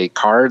play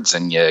cards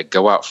and you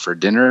go out for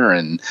dinner,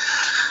 and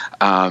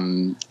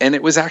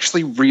it was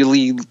actually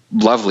really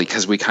lovely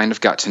because we kind of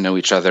got to know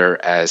each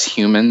other as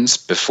humans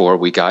before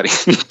we got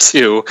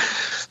into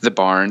the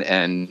barn,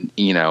 and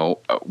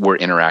we're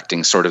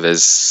interacting sort of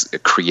as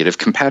creative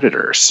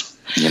competitors.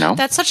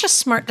 That's such a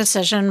smart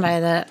decision by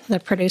the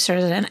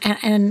producers,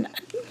 and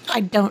I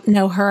don't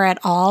know her at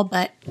all,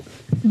 but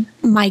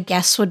my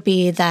guess would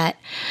be that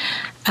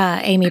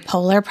Amy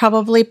Poehler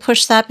probably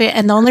pushed that bit.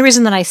 And the only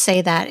reason that I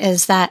say that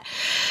is that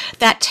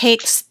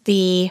takes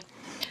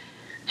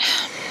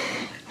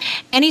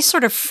any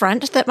sort of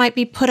front that might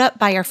be put up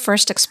by your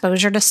first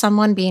exposure to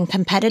someone being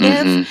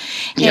competitive.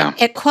 Mm-hmm. Yeah.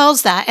 It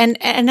quells that.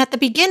 And at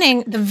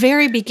the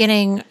very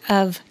beginning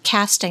of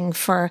casting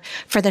for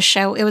the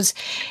show, it was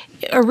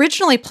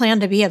originally planned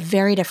to be a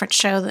very different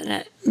show than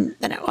it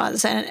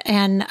was.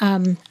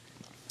 And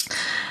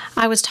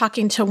I was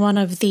talking to one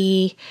of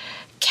the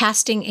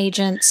casting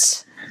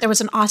agents. There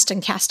was an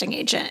Austin casting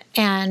agent,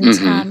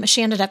 and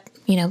she ended up,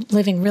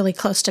 living really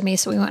close to me.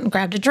 So we went and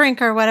grabbed a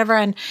drink or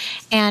whatever.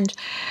 And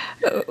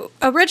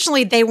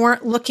originally they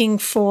weren't looking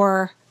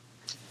for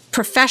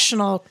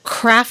professional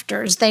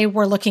crafters. They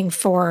were looking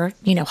for,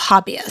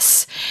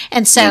 hobbyists.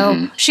 And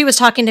so she was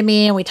talking to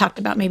me, and we talked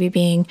about maybe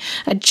being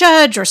a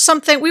judge or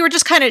something. We were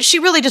just she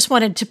really just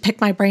wanted to pick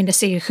my brain to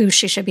see who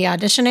she should be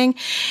auditioning.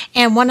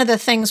 And one of the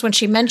things when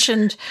she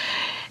mentioned,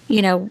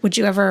 would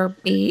you ever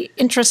be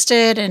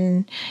interested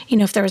in,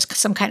 if there was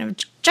some kind of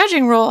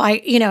judging role, I,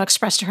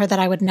 expressed to her that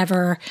I would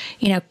never,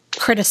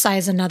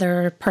 criticize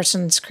another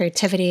person's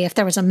creativity. If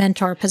there was a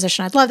mentor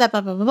position, I'd love that, blah,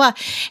 blah, blah, blah.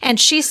 And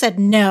she said,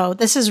 no,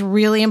 this is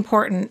really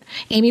important.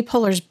 Amy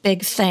Poehler's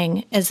big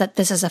thing is that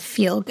this is a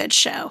feel-good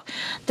show.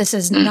 This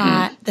is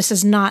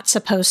not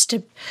supposed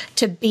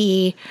to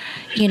be,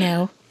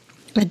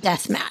 a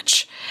death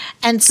match.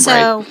 And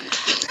so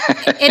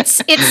it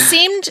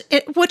seemed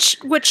which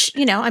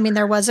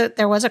there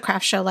was a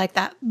craft show like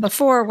that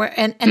before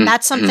and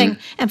that's something,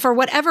 and for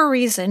whatever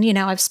reason,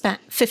 I've spent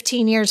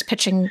 15 years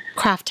pitching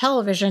craft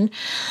television.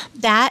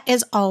 That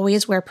is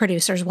always where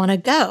producers want to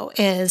go,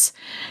 is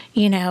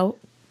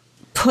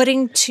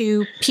putting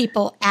two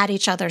people at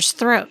each other's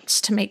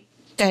throats to make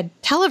good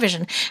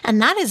television.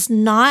 And that is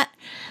not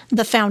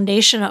the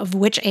foundation of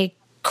which a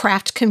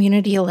craft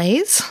community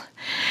lays.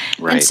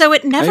 Right. And so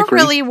it never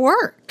really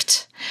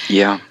worked.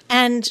 Yeah.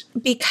 And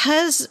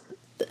because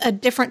a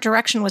different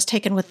direction was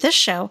taken with this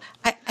show,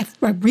 I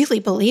really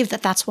believe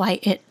that that's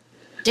why it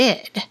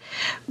did.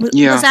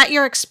 Yeah. Was that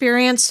your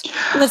experience?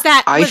 Was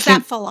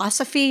that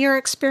philosophy your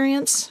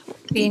experience?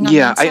 Being on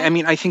yeah,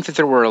 I think that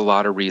there were a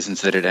lot of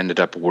reasons that it ended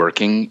up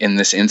working in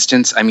this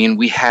instance. I mean,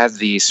 we had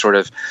the sort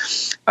of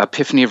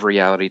epiphany of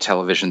reality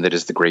television that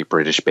is the Great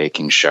British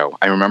Baking Show.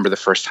 I remember the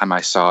first time I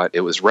saw it,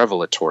 it was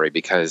revelatory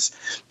because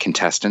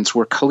contestants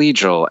were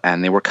collegial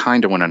and they were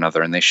kind to one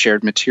another and they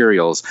shared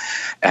materials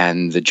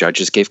and the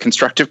judges gave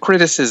constructive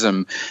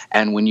criticism.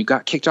 And when you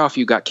got kicked off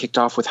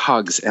with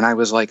hugs. And I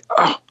was like,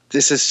 oh,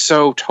 this is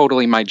so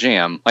totally my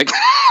jam. Like,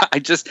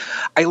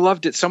 I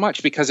loved it so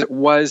much because it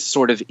was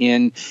sort of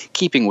in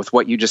keeping with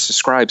what you just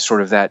described,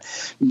 sort of that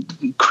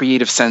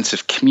creative sense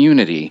of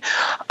community.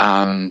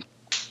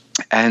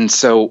 And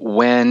so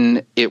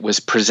when it was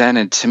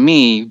presented to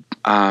me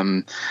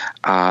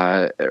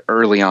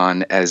early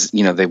on as,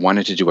 they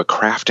wanted to do a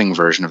crafting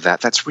version of that,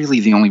 that's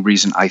really the only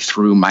reason I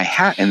threw my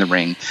hat in the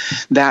ring.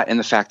 That and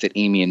the fact that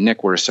Amy and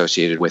Nick were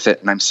associated with it.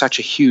 And I'm such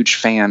a huge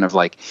fan of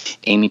like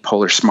Amy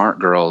Poehler Smart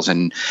Girls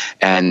and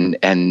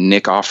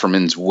Nick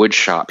Offerman's Wood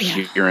Shop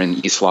here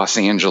in East Los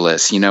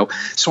Angeles,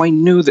 So I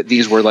knew that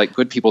these were like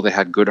good people that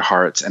had good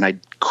hearts, and I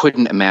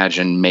couldn't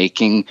imagine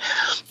making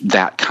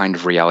that kind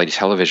of reality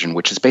television,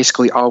 which is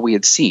basically all we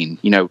had seen,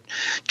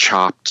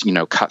 Chopped,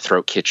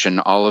 Cutthroat Kitchen,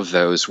 all of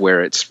those,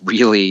 where it's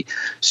really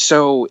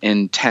so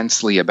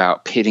intensely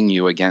about pitting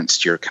you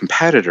against your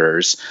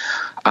competitors.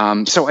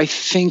 So I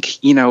think,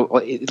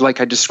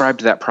 like I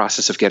described that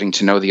process of getting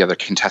to know the other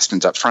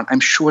contestants up front, I'm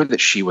sure that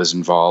she was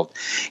involved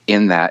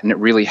in that. And it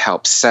really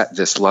helped set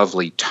this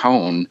lovely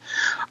tone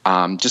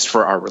just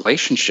for our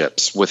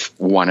relationships with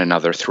one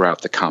another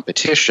throughout the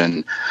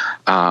competition,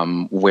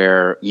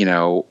 where,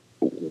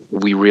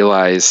 we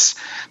realize,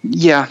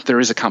 there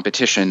is a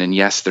competition, and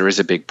yes, there is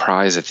a big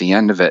prize at the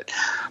end of it.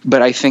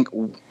 But I think,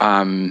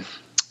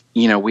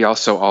 we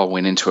also all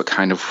went into it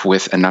kind of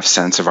with enough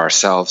sense of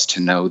ourselves to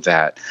know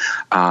that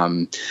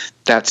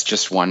that's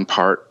just one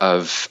part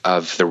of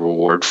the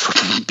reward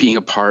for being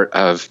a part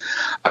of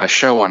a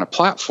show on a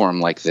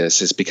platform like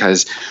this, is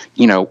because,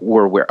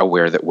 we're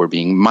aware that we're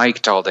being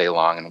mic'd all day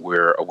long, and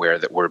we're aware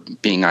that we're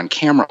being on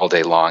camera all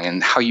day long,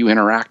 and how you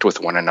interact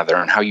with one another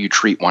and how you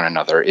treat one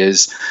another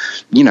is,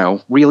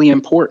 really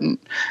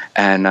important.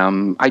 And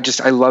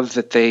I love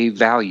that they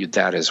valued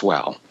that as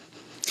well.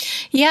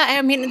 Yeah,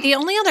 I mean, the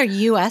only other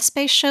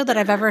U.S.-based show that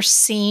I've ever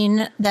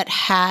seen that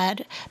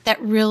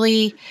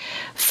really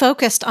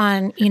focused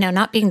on,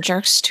 not being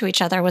jerks to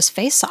each other was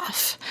Face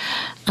Off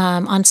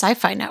on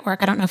Sci-Fi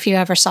Network. I don't know if you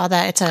ever saw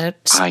that.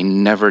 I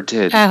never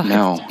did. Oh,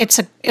 no.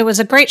 It was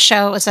a great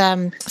show. It was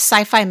a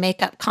sci-fi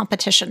makeup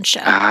competition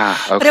show. Okay.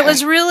 But it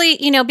was really,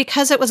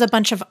 because it was a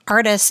bunch of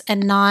artists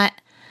and not,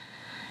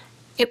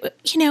 it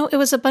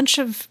was a bunch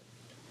of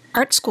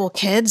art school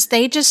kids.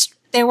 They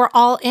were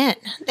all in.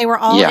 They were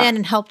all in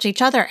and helped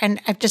each other, and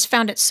I've just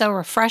found it so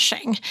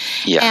refreshing.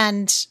 Yeah.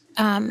 And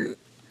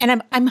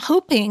I'm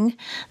hoping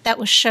that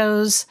with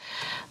shows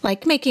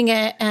like Making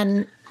It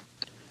and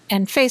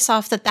Face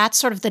Off, that's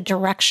sort of the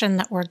direction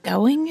that we're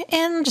going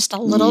in, just a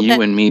little bit.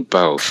 You and me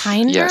both.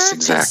 Kinder. Yes,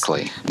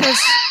 exactly.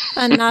 There's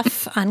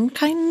enough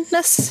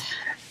unkindness.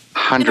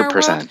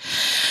 100%.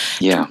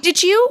 Yeah.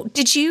 Did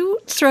you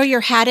throw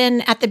your hat in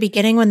at the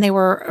beginning when they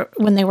were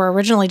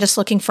originally just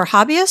looking for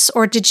hobbyists,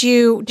 or did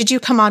you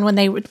come on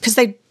because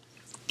they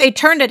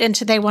turned it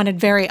into, they wanted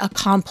very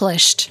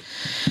accomplished,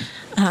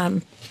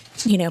 at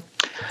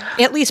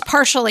least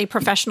partially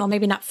professional,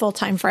 maybe not full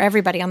time for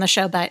everybody on the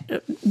show, but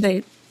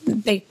they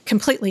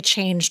completely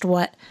changed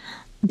what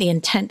the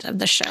intent of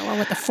the show, or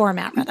what the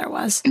format rather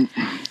was.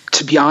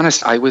 To be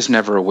honest, I was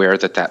never aware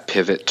that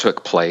pivot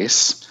took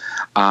place.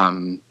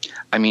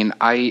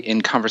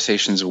 In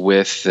conversations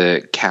with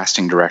the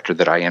casting director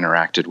that I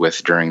interacted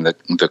with during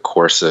the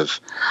course of,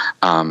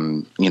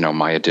 my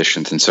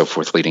auditions and so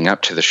forth leading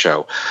up to the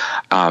show,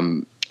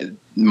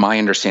 my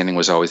understanding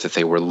was always that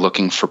they were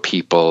looking for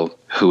people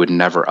who would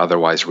never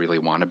otherwise really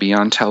want to be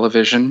on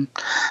television.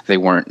 They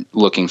weren't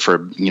looking for,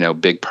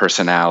 big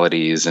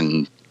personalities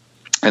and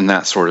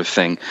that sort of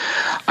thing,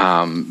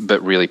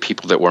 but really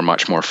people that were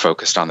much more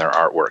focused on their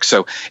artwork.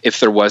 So if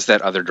there was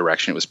that other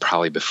direction, it was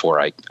probably before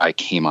I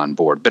came on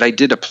board. But I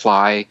did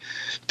apply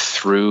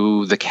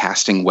through the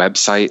casting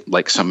website,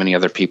 like so many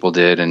other people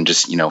did, and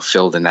just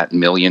filled in that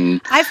million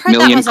that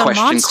was a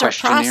monster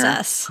questionnaire.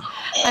 Process.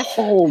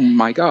 Oh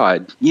my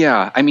God!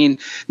 Yeah,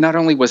 not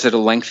only was it a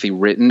lengthy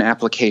written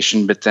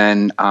application, but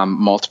then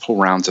multiple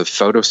rounds of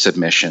photo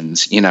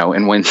submissions.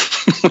 And when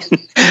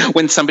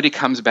when somebody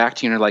comes back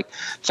to you and they're like,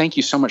 "Thank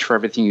you so much for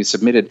everything you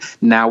submitted.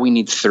 Now we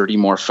need 30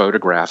 more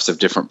photographs of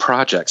different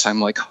projects."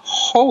 I'm like,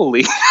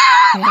 holy.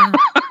 Yeah.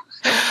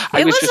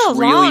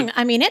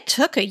 It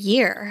took a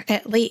year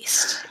at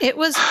least.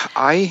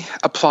 I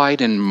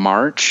applied in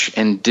March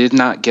and did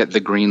not get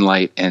the green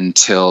light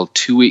until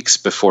 2 weeks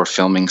before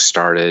filming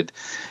started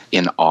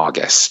in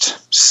August.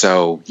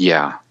 So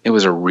yeah, it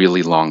was a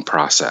really long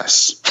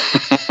process.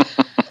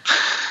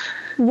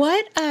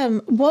 What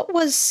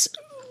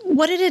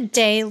did a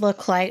day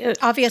look like?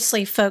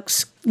 Obviously,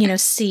 folks,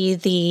 see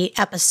the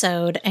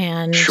episode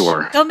and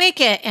go make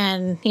it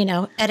and,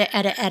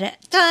 edit,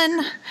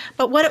 done.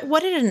 But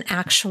what did an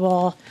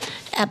actual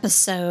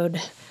episode's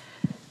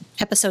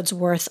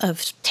worth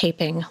of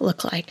taping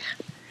look like?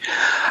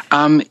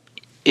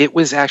 It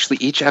was actually,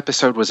 each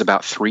episode was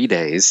about 3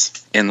 days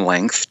in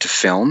length to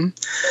film.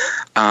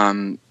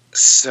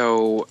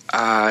 So,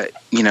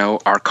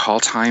 our call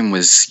time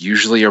was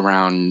usually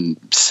around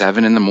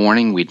 7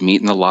 a.m. We'd meet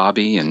in the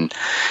lobby and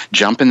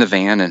jump in the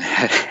van and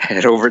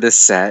head over to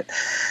set.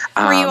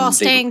 Were you all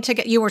staying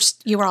together? You were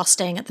all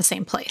staying at the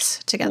same place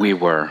together? We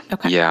were.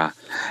 Okay. Yeah.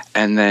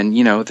 And then,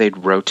 they'd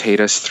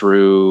rotate us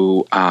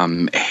through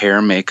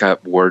hair,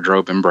 makeup,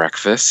 wardrobe, and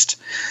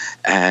breakfast.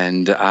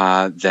 And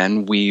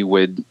then we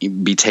would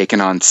be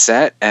taken on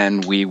set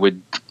and we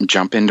would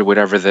jump into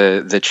whatever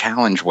the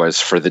challenge was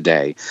for the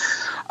day.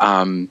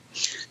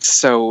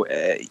 So,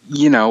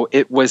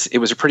 it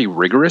was a pretty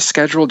rigorous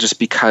schedule just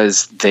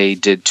because they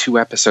did 2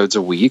 episodes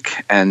a week.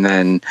 And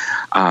then,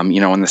 on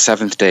the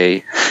 7th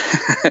day,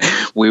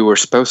 we were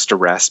supposed to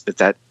rest, but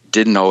that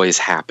didn't always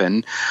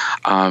happen.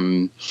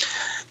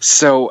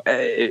 So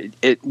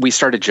we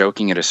started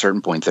joking at a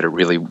certain point that it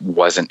really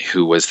wasn't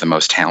who was the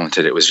most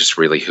talented. It was just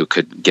really who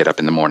could get up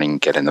in the morning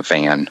and get in the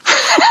van.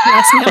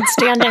 Last man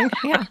standing.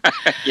 Yeah.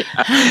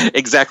 Yeah,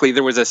 exactly.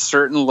 There was a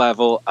certain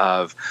level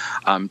of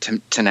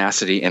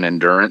tenacity and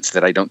endurance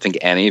that I don't think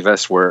any of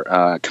us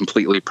were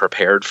completely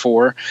prepared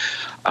for.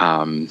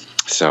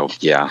 So,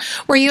 yeah.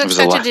 Were you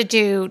expected to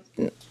do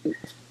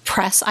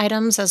press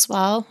items as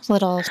well?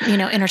 Little,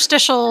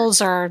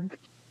 interstitials or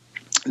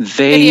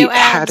they video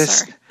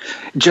ads?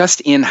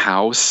 Just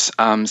in-house.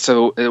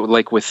 So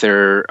like with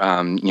their,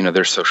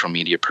 their social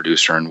media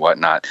producer and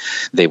whatnot,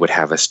 they would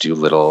have us do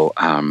little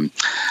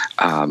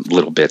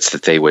bits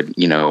that they would,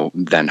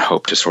 then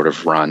hope to sort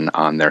of run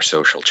on their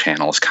social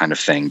channels kind of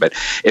thing. But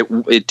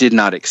it did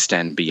not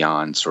extend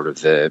beyond sort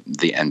of the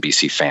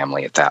NBC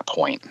family at that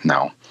point.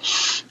 No.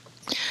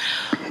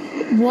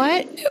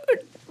 What?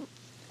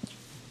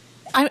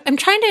 I'm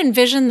trying to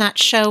envision that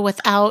show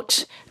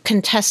without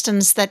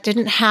contestants that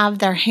didn't have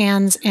their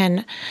hands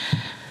in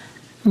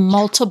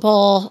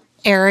multiple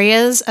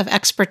areas of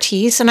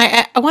expertise. And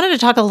I wanted to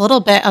talk a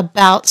little bit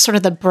about sort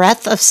of the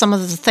breadth of some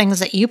of the things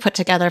that you put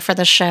together for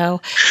the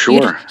show.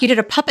 Sure. You did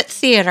a puppet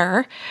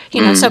theater,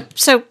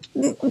 so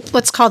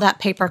let's call that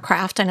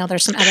papercraft. I know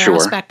there's some other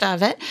aspect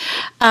of it.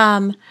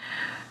 A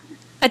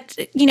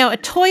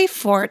toy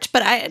fort,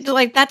 but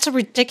that's a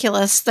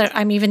ridiculous that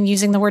I'm even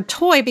using the word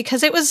toy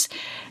because it was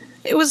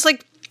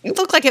like, it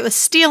looked like it was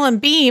steel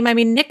and beam. I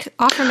mean, Nick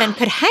Offerman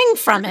could hang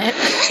from it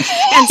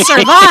and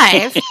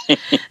survive.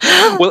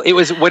 Well, it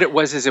was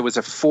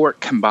a fort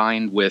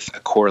combined with a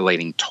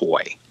correlating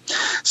toy.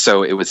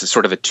 So it was a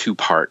sort of a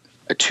two-part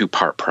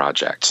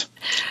project.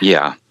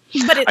 Yeah.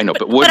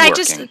 But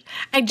woodworking.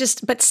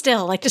 But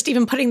still, just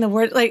even putting the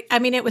word,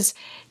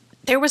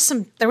 there was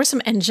some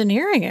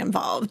engineering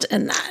involved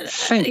in that.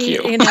 Thank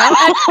you.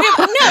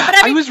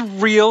 I was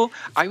real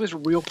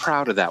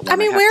proud of that one.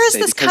 Where is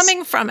this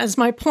coming from is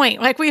my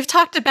point. We've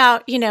talked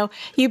about, you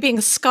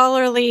being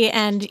scholarly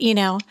and,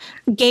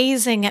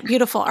 gazing at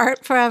beautiful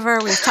art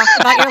forever. We've talked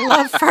about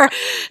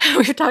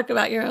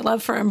your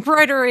love for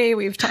embroidery.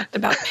 We've talked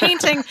about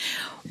painting.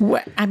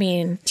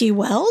 Do you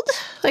weld?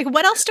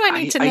 What else do I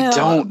need to know? I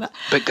don't,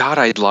 but God,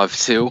 I'd love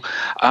to.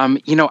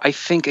 I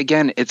think,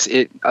 again,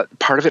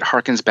 part of it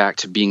harkens back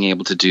to being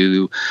able to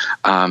do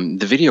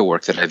the video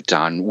work that I've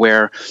done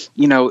where,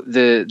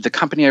 the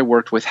company I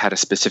worked with had a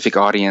specific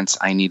audience.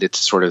 I needed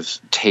to sort of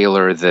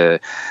tailor the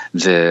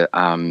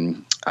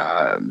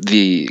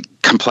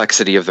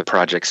complexity of the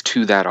projects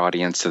to that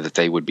audience so that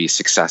they would be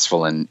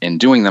successful in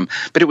doing them.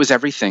 But it was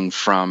everything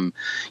from,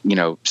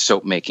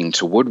 soap making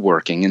to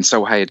woodworking. And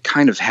so I had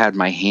kind of had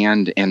my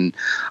hand in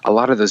a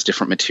lot of those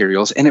different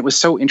materials. And it was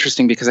so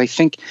interesting because I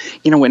think,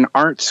 in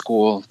art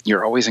school,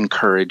 you're always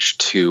encouraged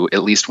to,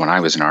 at least when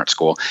I was in art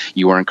school,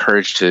 you were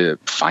encouraged to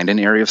find an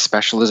area of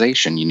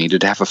specialization. You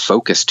needed to have a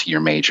focus to your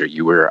major.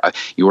 You were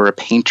a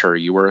painter,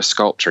 you were a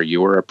sculptor,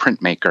 you were a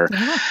printmaker.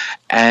 Yeah.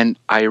 And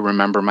I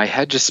remember my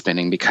head just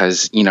spinning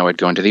because, I'd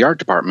go into the art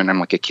department.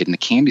 I'm like a kid in a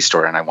candy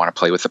store and I want to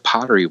play with the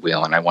pottery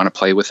wheel and I want to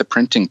play with the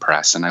printing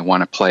press and I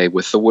want to play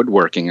with the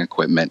woodworking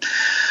equipment.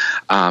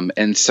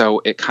 And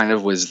so it kind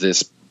of was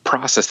this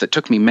process that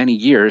took me many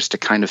years to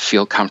kind of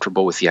feel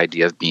comfortable with the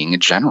idea of being a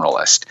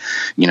generalist.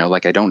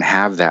 I don't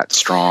have that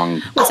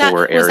strong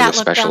core area of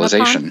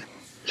specialization.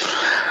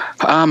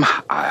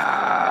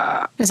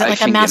 Is it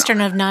like a master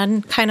of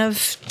none kind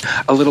of?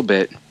 A little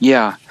bit,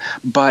 yeah.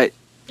 But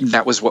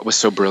that was what was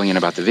so brilliant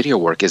about the video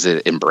work is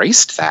it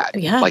embraced that.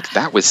 Yeah.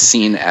 That was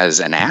seen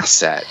as an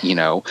asset,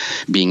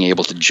 being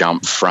able to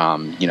jump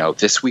from,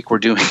 this week we're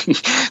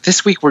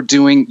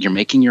doing, you're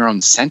making your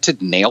own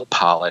scented nail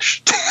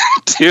polish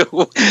to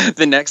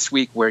the next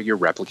week where you're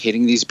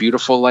replicating these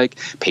beautiful,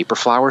 paper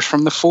flowers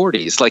from the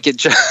 40s.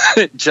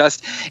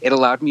 It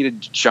allowed me to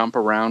jump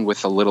around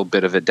with a little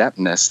bit of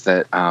adeptness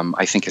that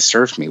I think has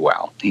served me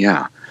well.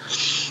 Yeah.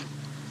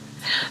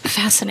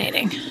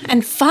 Fascinating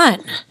and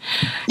fun.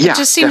 Yeah, it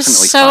just seems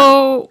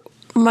so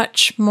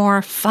much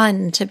more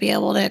fun to be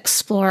able to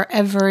explore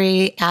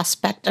every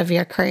aspect of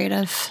your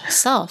creative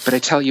self. But I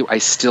tell you, I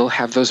still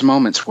have those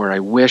moments where I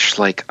wish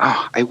that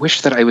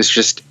I was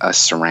just a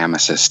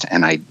ceramicist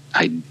and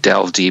I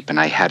delved deep and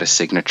I had a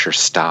signature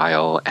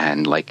style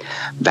and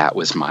that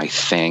was my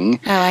thing.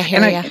 Oh, I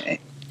hear you.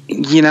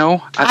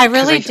 I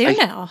really do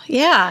know.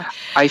 Yeah.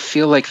 I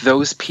feel like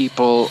those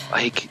people,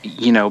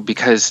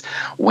 because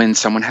when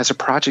someone has a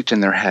project in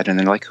their head and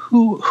they're like,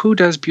 who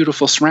does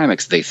beautiful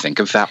ceramics? They think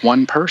of that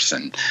one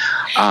person.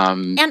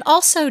 And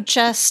also and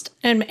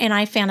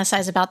I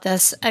fantasize about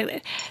this,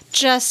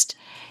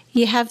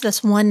 you have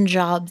this one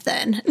job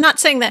then. Not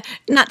saying that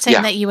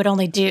you would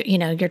only do,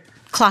 you're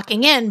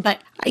clocking in,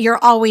 but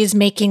you're always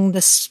making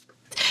this.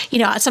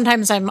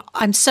 Sometimes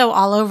I'm so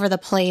all over the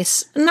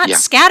place, not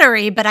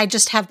scattery, but I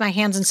just have my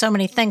hands in so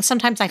many things.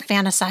 Sometimes I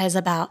fantasize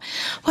about,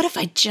 what if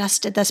I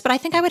just did this? But I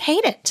think I would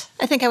hate it.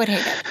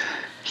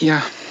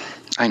 Yeah,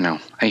 I know.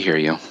 I hear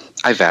you.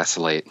 I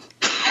vacillate.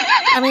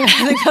 I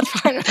think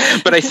that's part of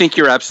it. But I think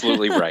you're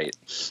absolutely right.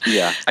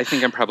 Yeah, I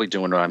think I'm probably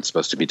doing what I'm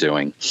supposed to be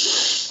doing.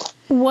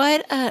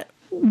 What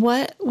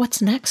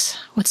what's next?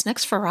 What's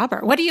next for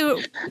Robert? Do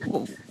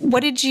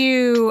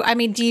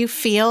you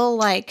feel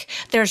like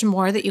there's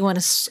more that you want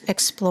to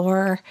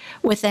explore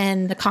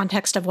within the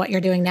context of what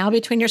you're doing now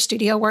between your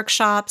studio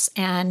workshops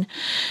and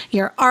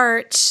your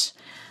art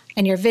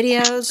and your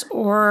videos,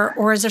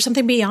 or is there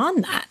something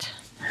beyond that?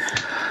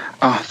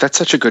 Oh, that's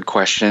such a good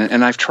question.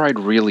 And I've tried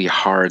really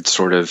hard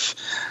sort of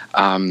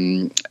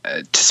to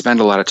spend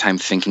a lot of time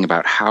thinking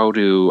about how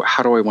do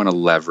I want to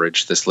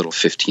leverage this little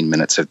 15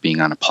 minutes of being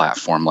on a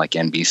platform like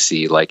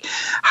NBC? Like,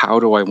 how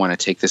do I want to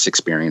take this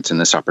experience and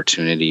this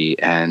opportunity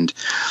and,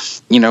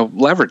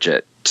 leverage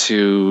it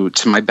to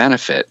my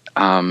benefit?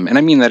 And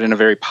I mean that in a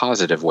very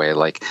positive way.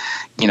 Like,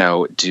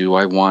 do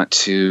I want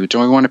to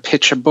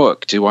pitch a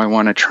book? Do I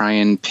want to try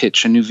and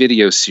pitch a new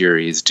video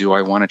series? Do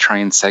I want to try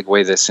and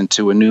segue this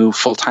into a new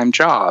full-time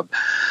job?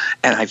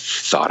 And I've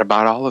thought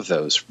about all of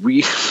those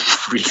really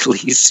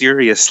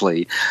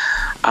seriously.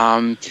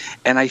 And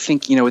I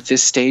think, at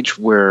this stage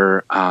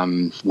we're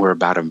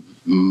about a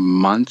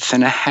month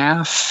and a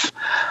half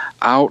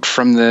out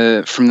from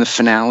the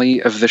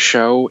finale of the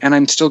show, and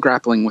I'm still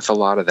grappling with a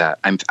lot of that.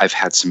 I've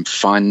had some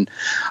fun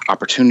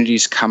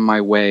opportunities come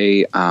my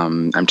way.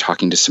 I'm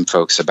talking to some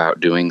folks about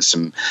doing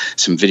some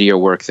video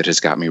work that has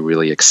got me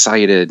really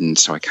excited, and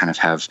so I kind of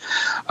have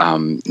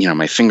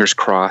my fingers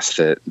crossed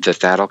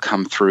that'll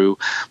come through.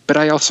 But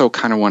I also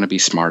kind of want to be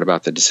smart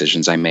about the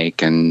decisions I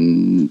make,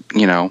 and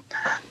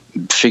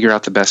figure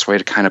out the best way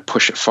to kind of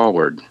push it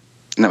forward.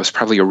 And that was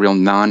probably a real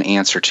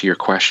non-answer to your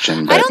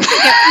question. But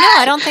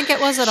I don't think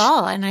it was at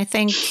all. And I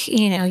think,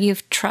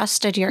 you've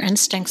trusted your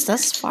instincts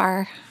this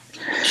far.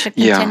 You should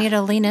continue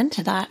to lean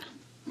into that.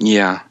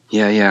 Yeah.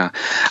 I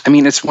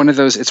mean, it's one of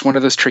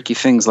those tricky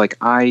things. Like,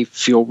 I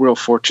feel real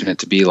fortunate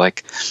to be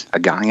like a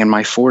guy in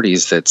my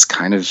 40s that's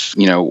kind of,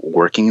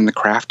 working in the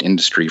craft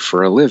industry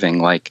for a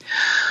living. Like,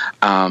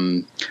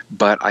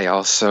 but I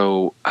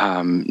also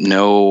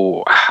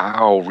know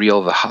how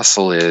real the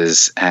hustle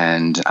is,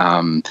 and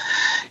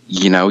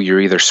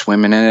you're either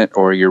swimming in it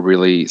or you're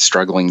really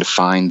struggling to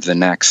find the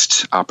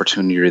next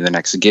opportunity or the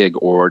next gig,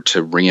 or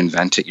to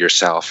reinvent it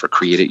yourself or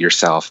create it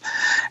yourself.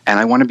 And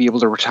I want to be able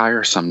to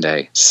retire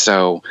someday.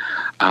 So,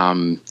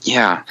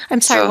 yeah.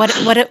 I'm sorry.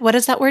 What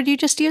is that word you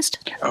just used?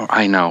 Oh,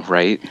 I know,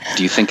 right?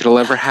 Do you think it'll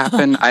ever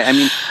happen? I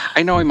mean,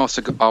 I know I'm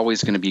also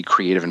always going to be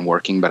creative and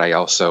working, but I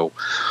also.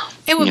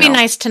 It would be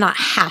nice to not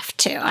have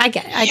to. I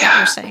get what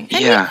you're saying.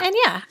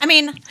 I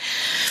mean,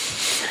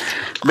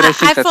 but I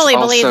fully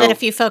believe that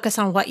if you focus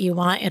on what you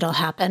want, it'll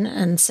happen.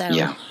 And so,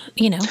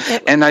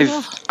 and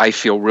I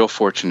feel real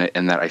fortunate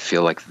in that I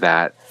feel like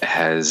that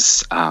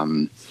has,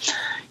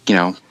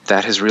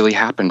 that has really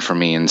happened for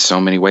me in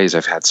so many ways.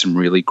 I've had some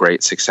really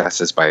great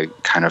successes by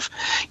kind of,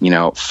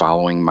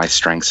 following my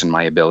strengths and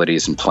my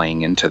abilities and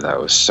playing into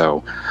those.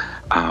 So,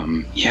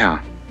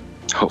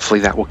 hopefully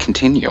that will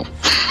continue.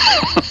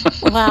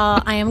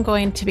 Well, I am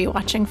going to be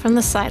watching from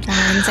the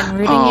sidelines and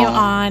rooting you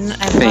on.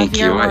 Thank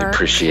you. I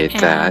appreciate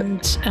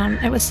that. And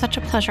it was such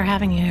a pleasure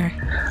having you here.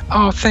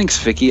 Oh, thanks,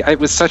 Vicki. It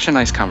was such a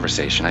nice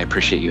conversation. I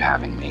appreciate you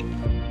having me.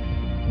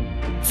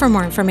 For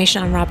more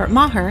information on Robert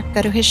Maher,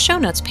 go to his show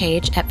notes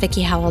page at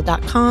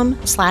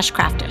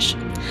vickihowell.com/craftish.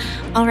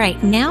 All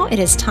right, now it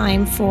is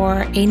time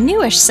for a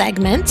newish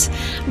segment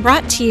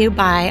brought to you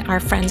by our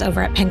friends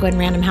over at Penguin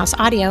Random House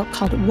Audio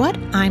called What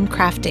I'm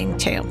Crafting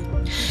To.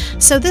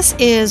 So this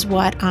is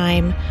what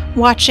I'm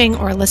watching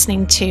or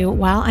listening to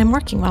while I'm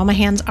working, while my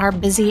hands are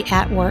busy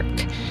at work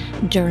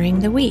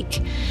during the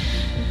week.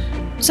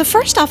 So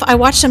first off, I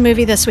watched a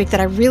movie this week that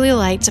I really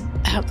liked.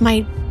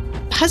 My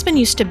husband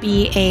used to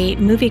be a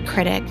movie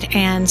critic,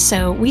 and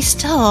so we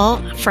still,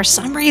 for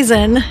some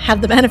reason,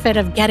 have the benefit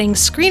of getting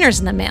screeners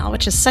in the mail,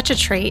 which is such a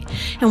treat.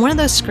 And one of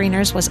those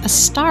screeners was A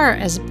Star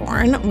is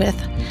Born with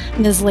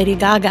Ms. Lady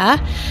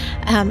Gaga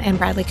and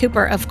Bradley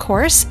Cooper, of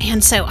course.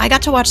 And so I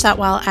got to watch that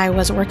while I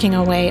was working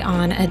away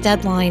on a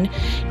deadline,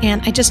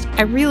 and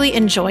I really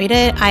enjoyed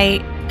it.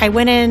 I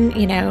went in,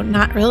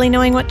 not really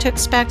knowing what to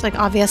expect. Like,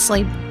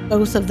 obviously,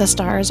 both of the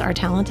stars are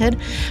talented,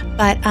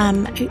 but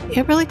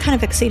it really kind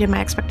of exceeded my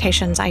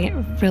expectations. I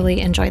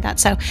really enjoyed that.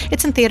 So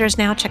it's in theaters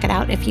now. Check it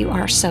out if you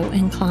are so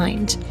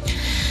inclined.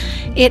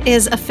 It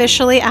is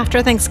officially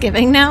after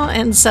Thanksgiving now,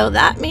 and so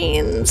that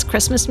means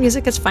Christmas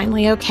music is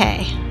finally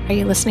okay. Are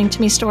you listening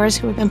to me, stores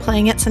who have been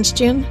playing it since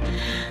June?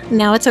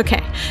 No, it's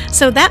okay.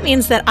 So that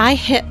means that I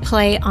hit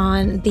play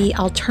on the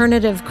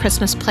alternative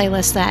Christmas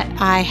playlist that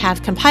I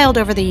have compiled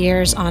over the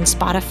years on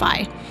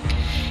Spotify.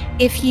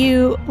 If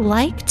you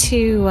like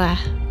to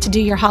do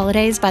your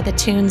holidays by the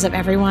tunes of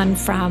everyone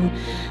from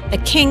the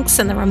Kinks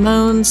and the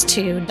Ramones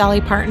to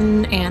Dolly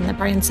Parton and the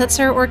Brian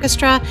Setzer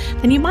Orchestra,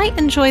 then you might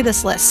enjoy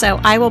this list.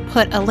 So I will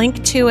put a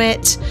link to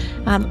it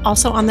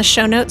also on the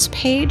show notes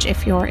page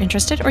if you're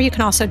interested, or you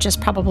can also just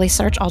probably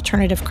search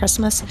Alternative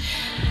Christmas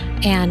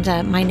and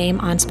my name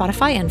on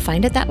Spotify and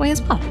find it that way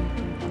as well.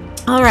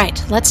 All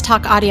right, let's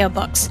talk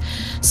audiobooks.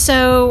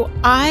 So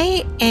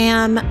I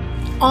am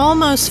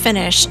almost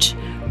finished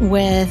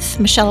with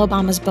Michelle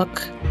Obama's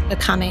book,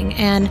 Becoming,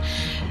 and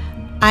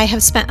I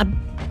have spent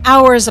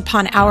hours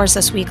upon hours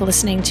this week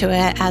listening to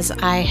it as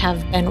I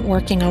have been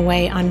working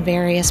away on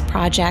various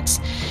projects.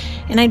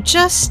 And I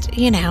just,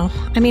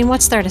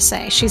 what's there to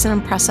say? She's an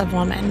impressive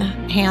woman,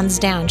 hands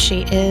down.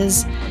 She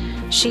is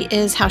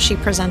how she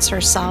presents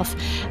herself.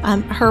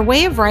 Her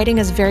way of writing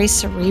is very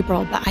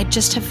cerebral, but I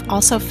just have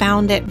also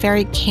found it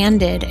very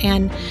candid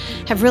and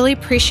have really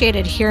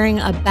appreciated hearing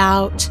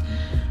about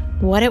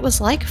what it was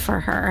like for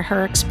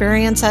her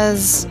experience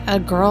as a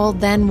girl,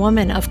 then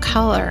woman of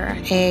color,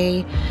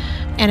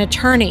 an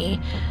attorney,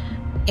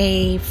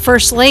 a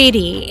first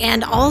lady,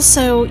 and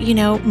also,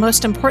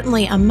 most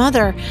importantly, a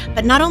mother,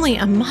 but not only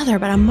a mother,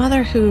 but a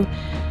mother who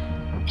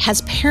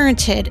has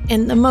parented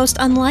in the most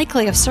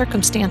unlikely of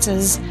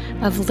circumstances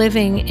of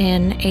living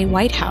in a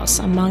White House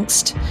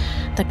amongst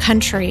the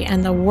country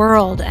and the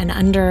world and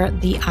under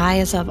the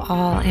eyes of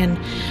all. And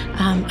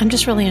I'm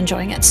just really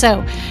enjoying it.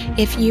 So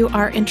if you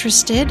are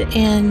interested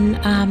in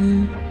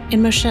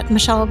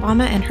Michelle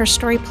Obama and her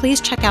story, please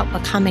check out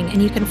Becoming.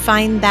 And you can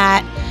find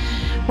that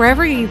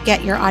wherever you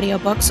get your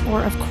audiobooks,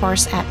 or of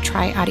course at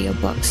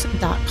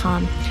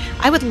tryaudiobooks.com.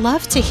 I would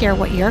love to hear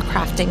what you're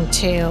crafting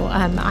too.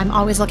 I'm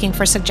always looking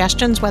for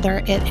suggestions, whether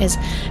it is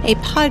a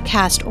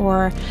podcast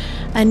or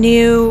a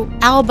new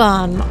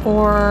album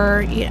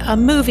or a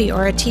movie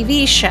or a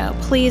TV show.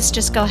 Please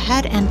just go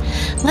ahead and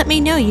let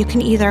me know. You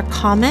can either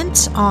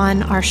comment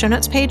on our show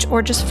notes page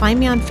or just find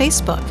me on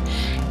Facebook,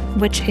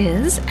 which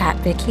is at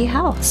Vicki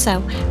Howell. So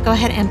go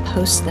ahead and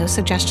post those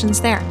suggestions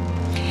there.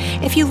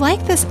 If you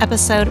like this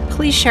episode,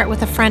 please share it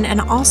with a friend. And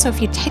also,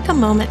 if you take a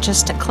moment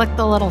just to click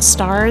the little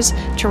stars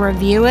to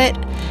review it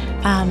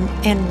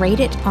and rate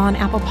it on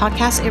Apple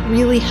Podcasts, it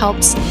really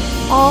helps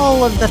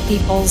all of the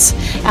peoples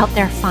out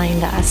there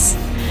find us.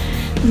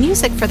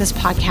 Music for this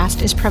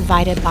podcast is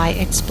provided by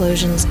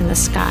Explosions in the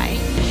Sky.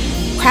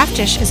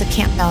 Craftish is a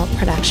Campbell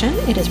production.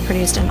 It is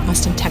produced in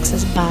Austin,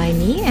 Texas by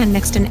me and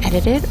mixed and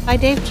edited by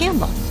Dave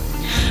Campbell.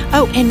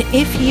 Oh, and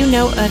if you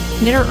know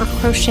a knitter or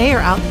crocheter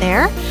out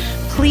there,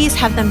 please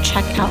have them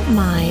check out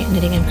my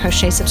knitting and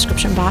crochet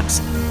subscription box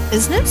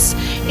business.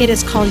 It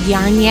is called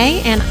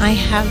Yarnyay, and I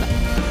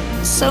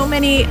have so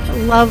many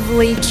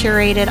lovely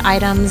curated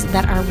items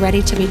that are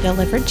ready to be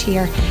delivered to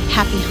your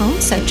happy home.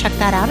 So check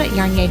that out at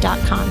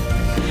yarnyay.com.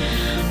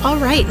 All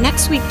right,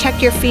 next week,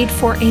 check your feed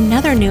for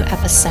another new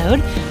episode.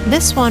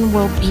 This one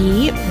will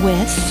be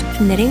with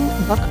knitting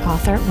book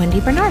author Wendy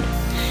Bernard.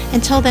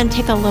 Until then,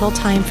 take a little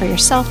time for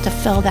yourself to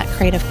fill that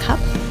creative cup,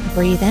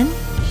 breathe in,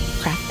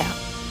 craft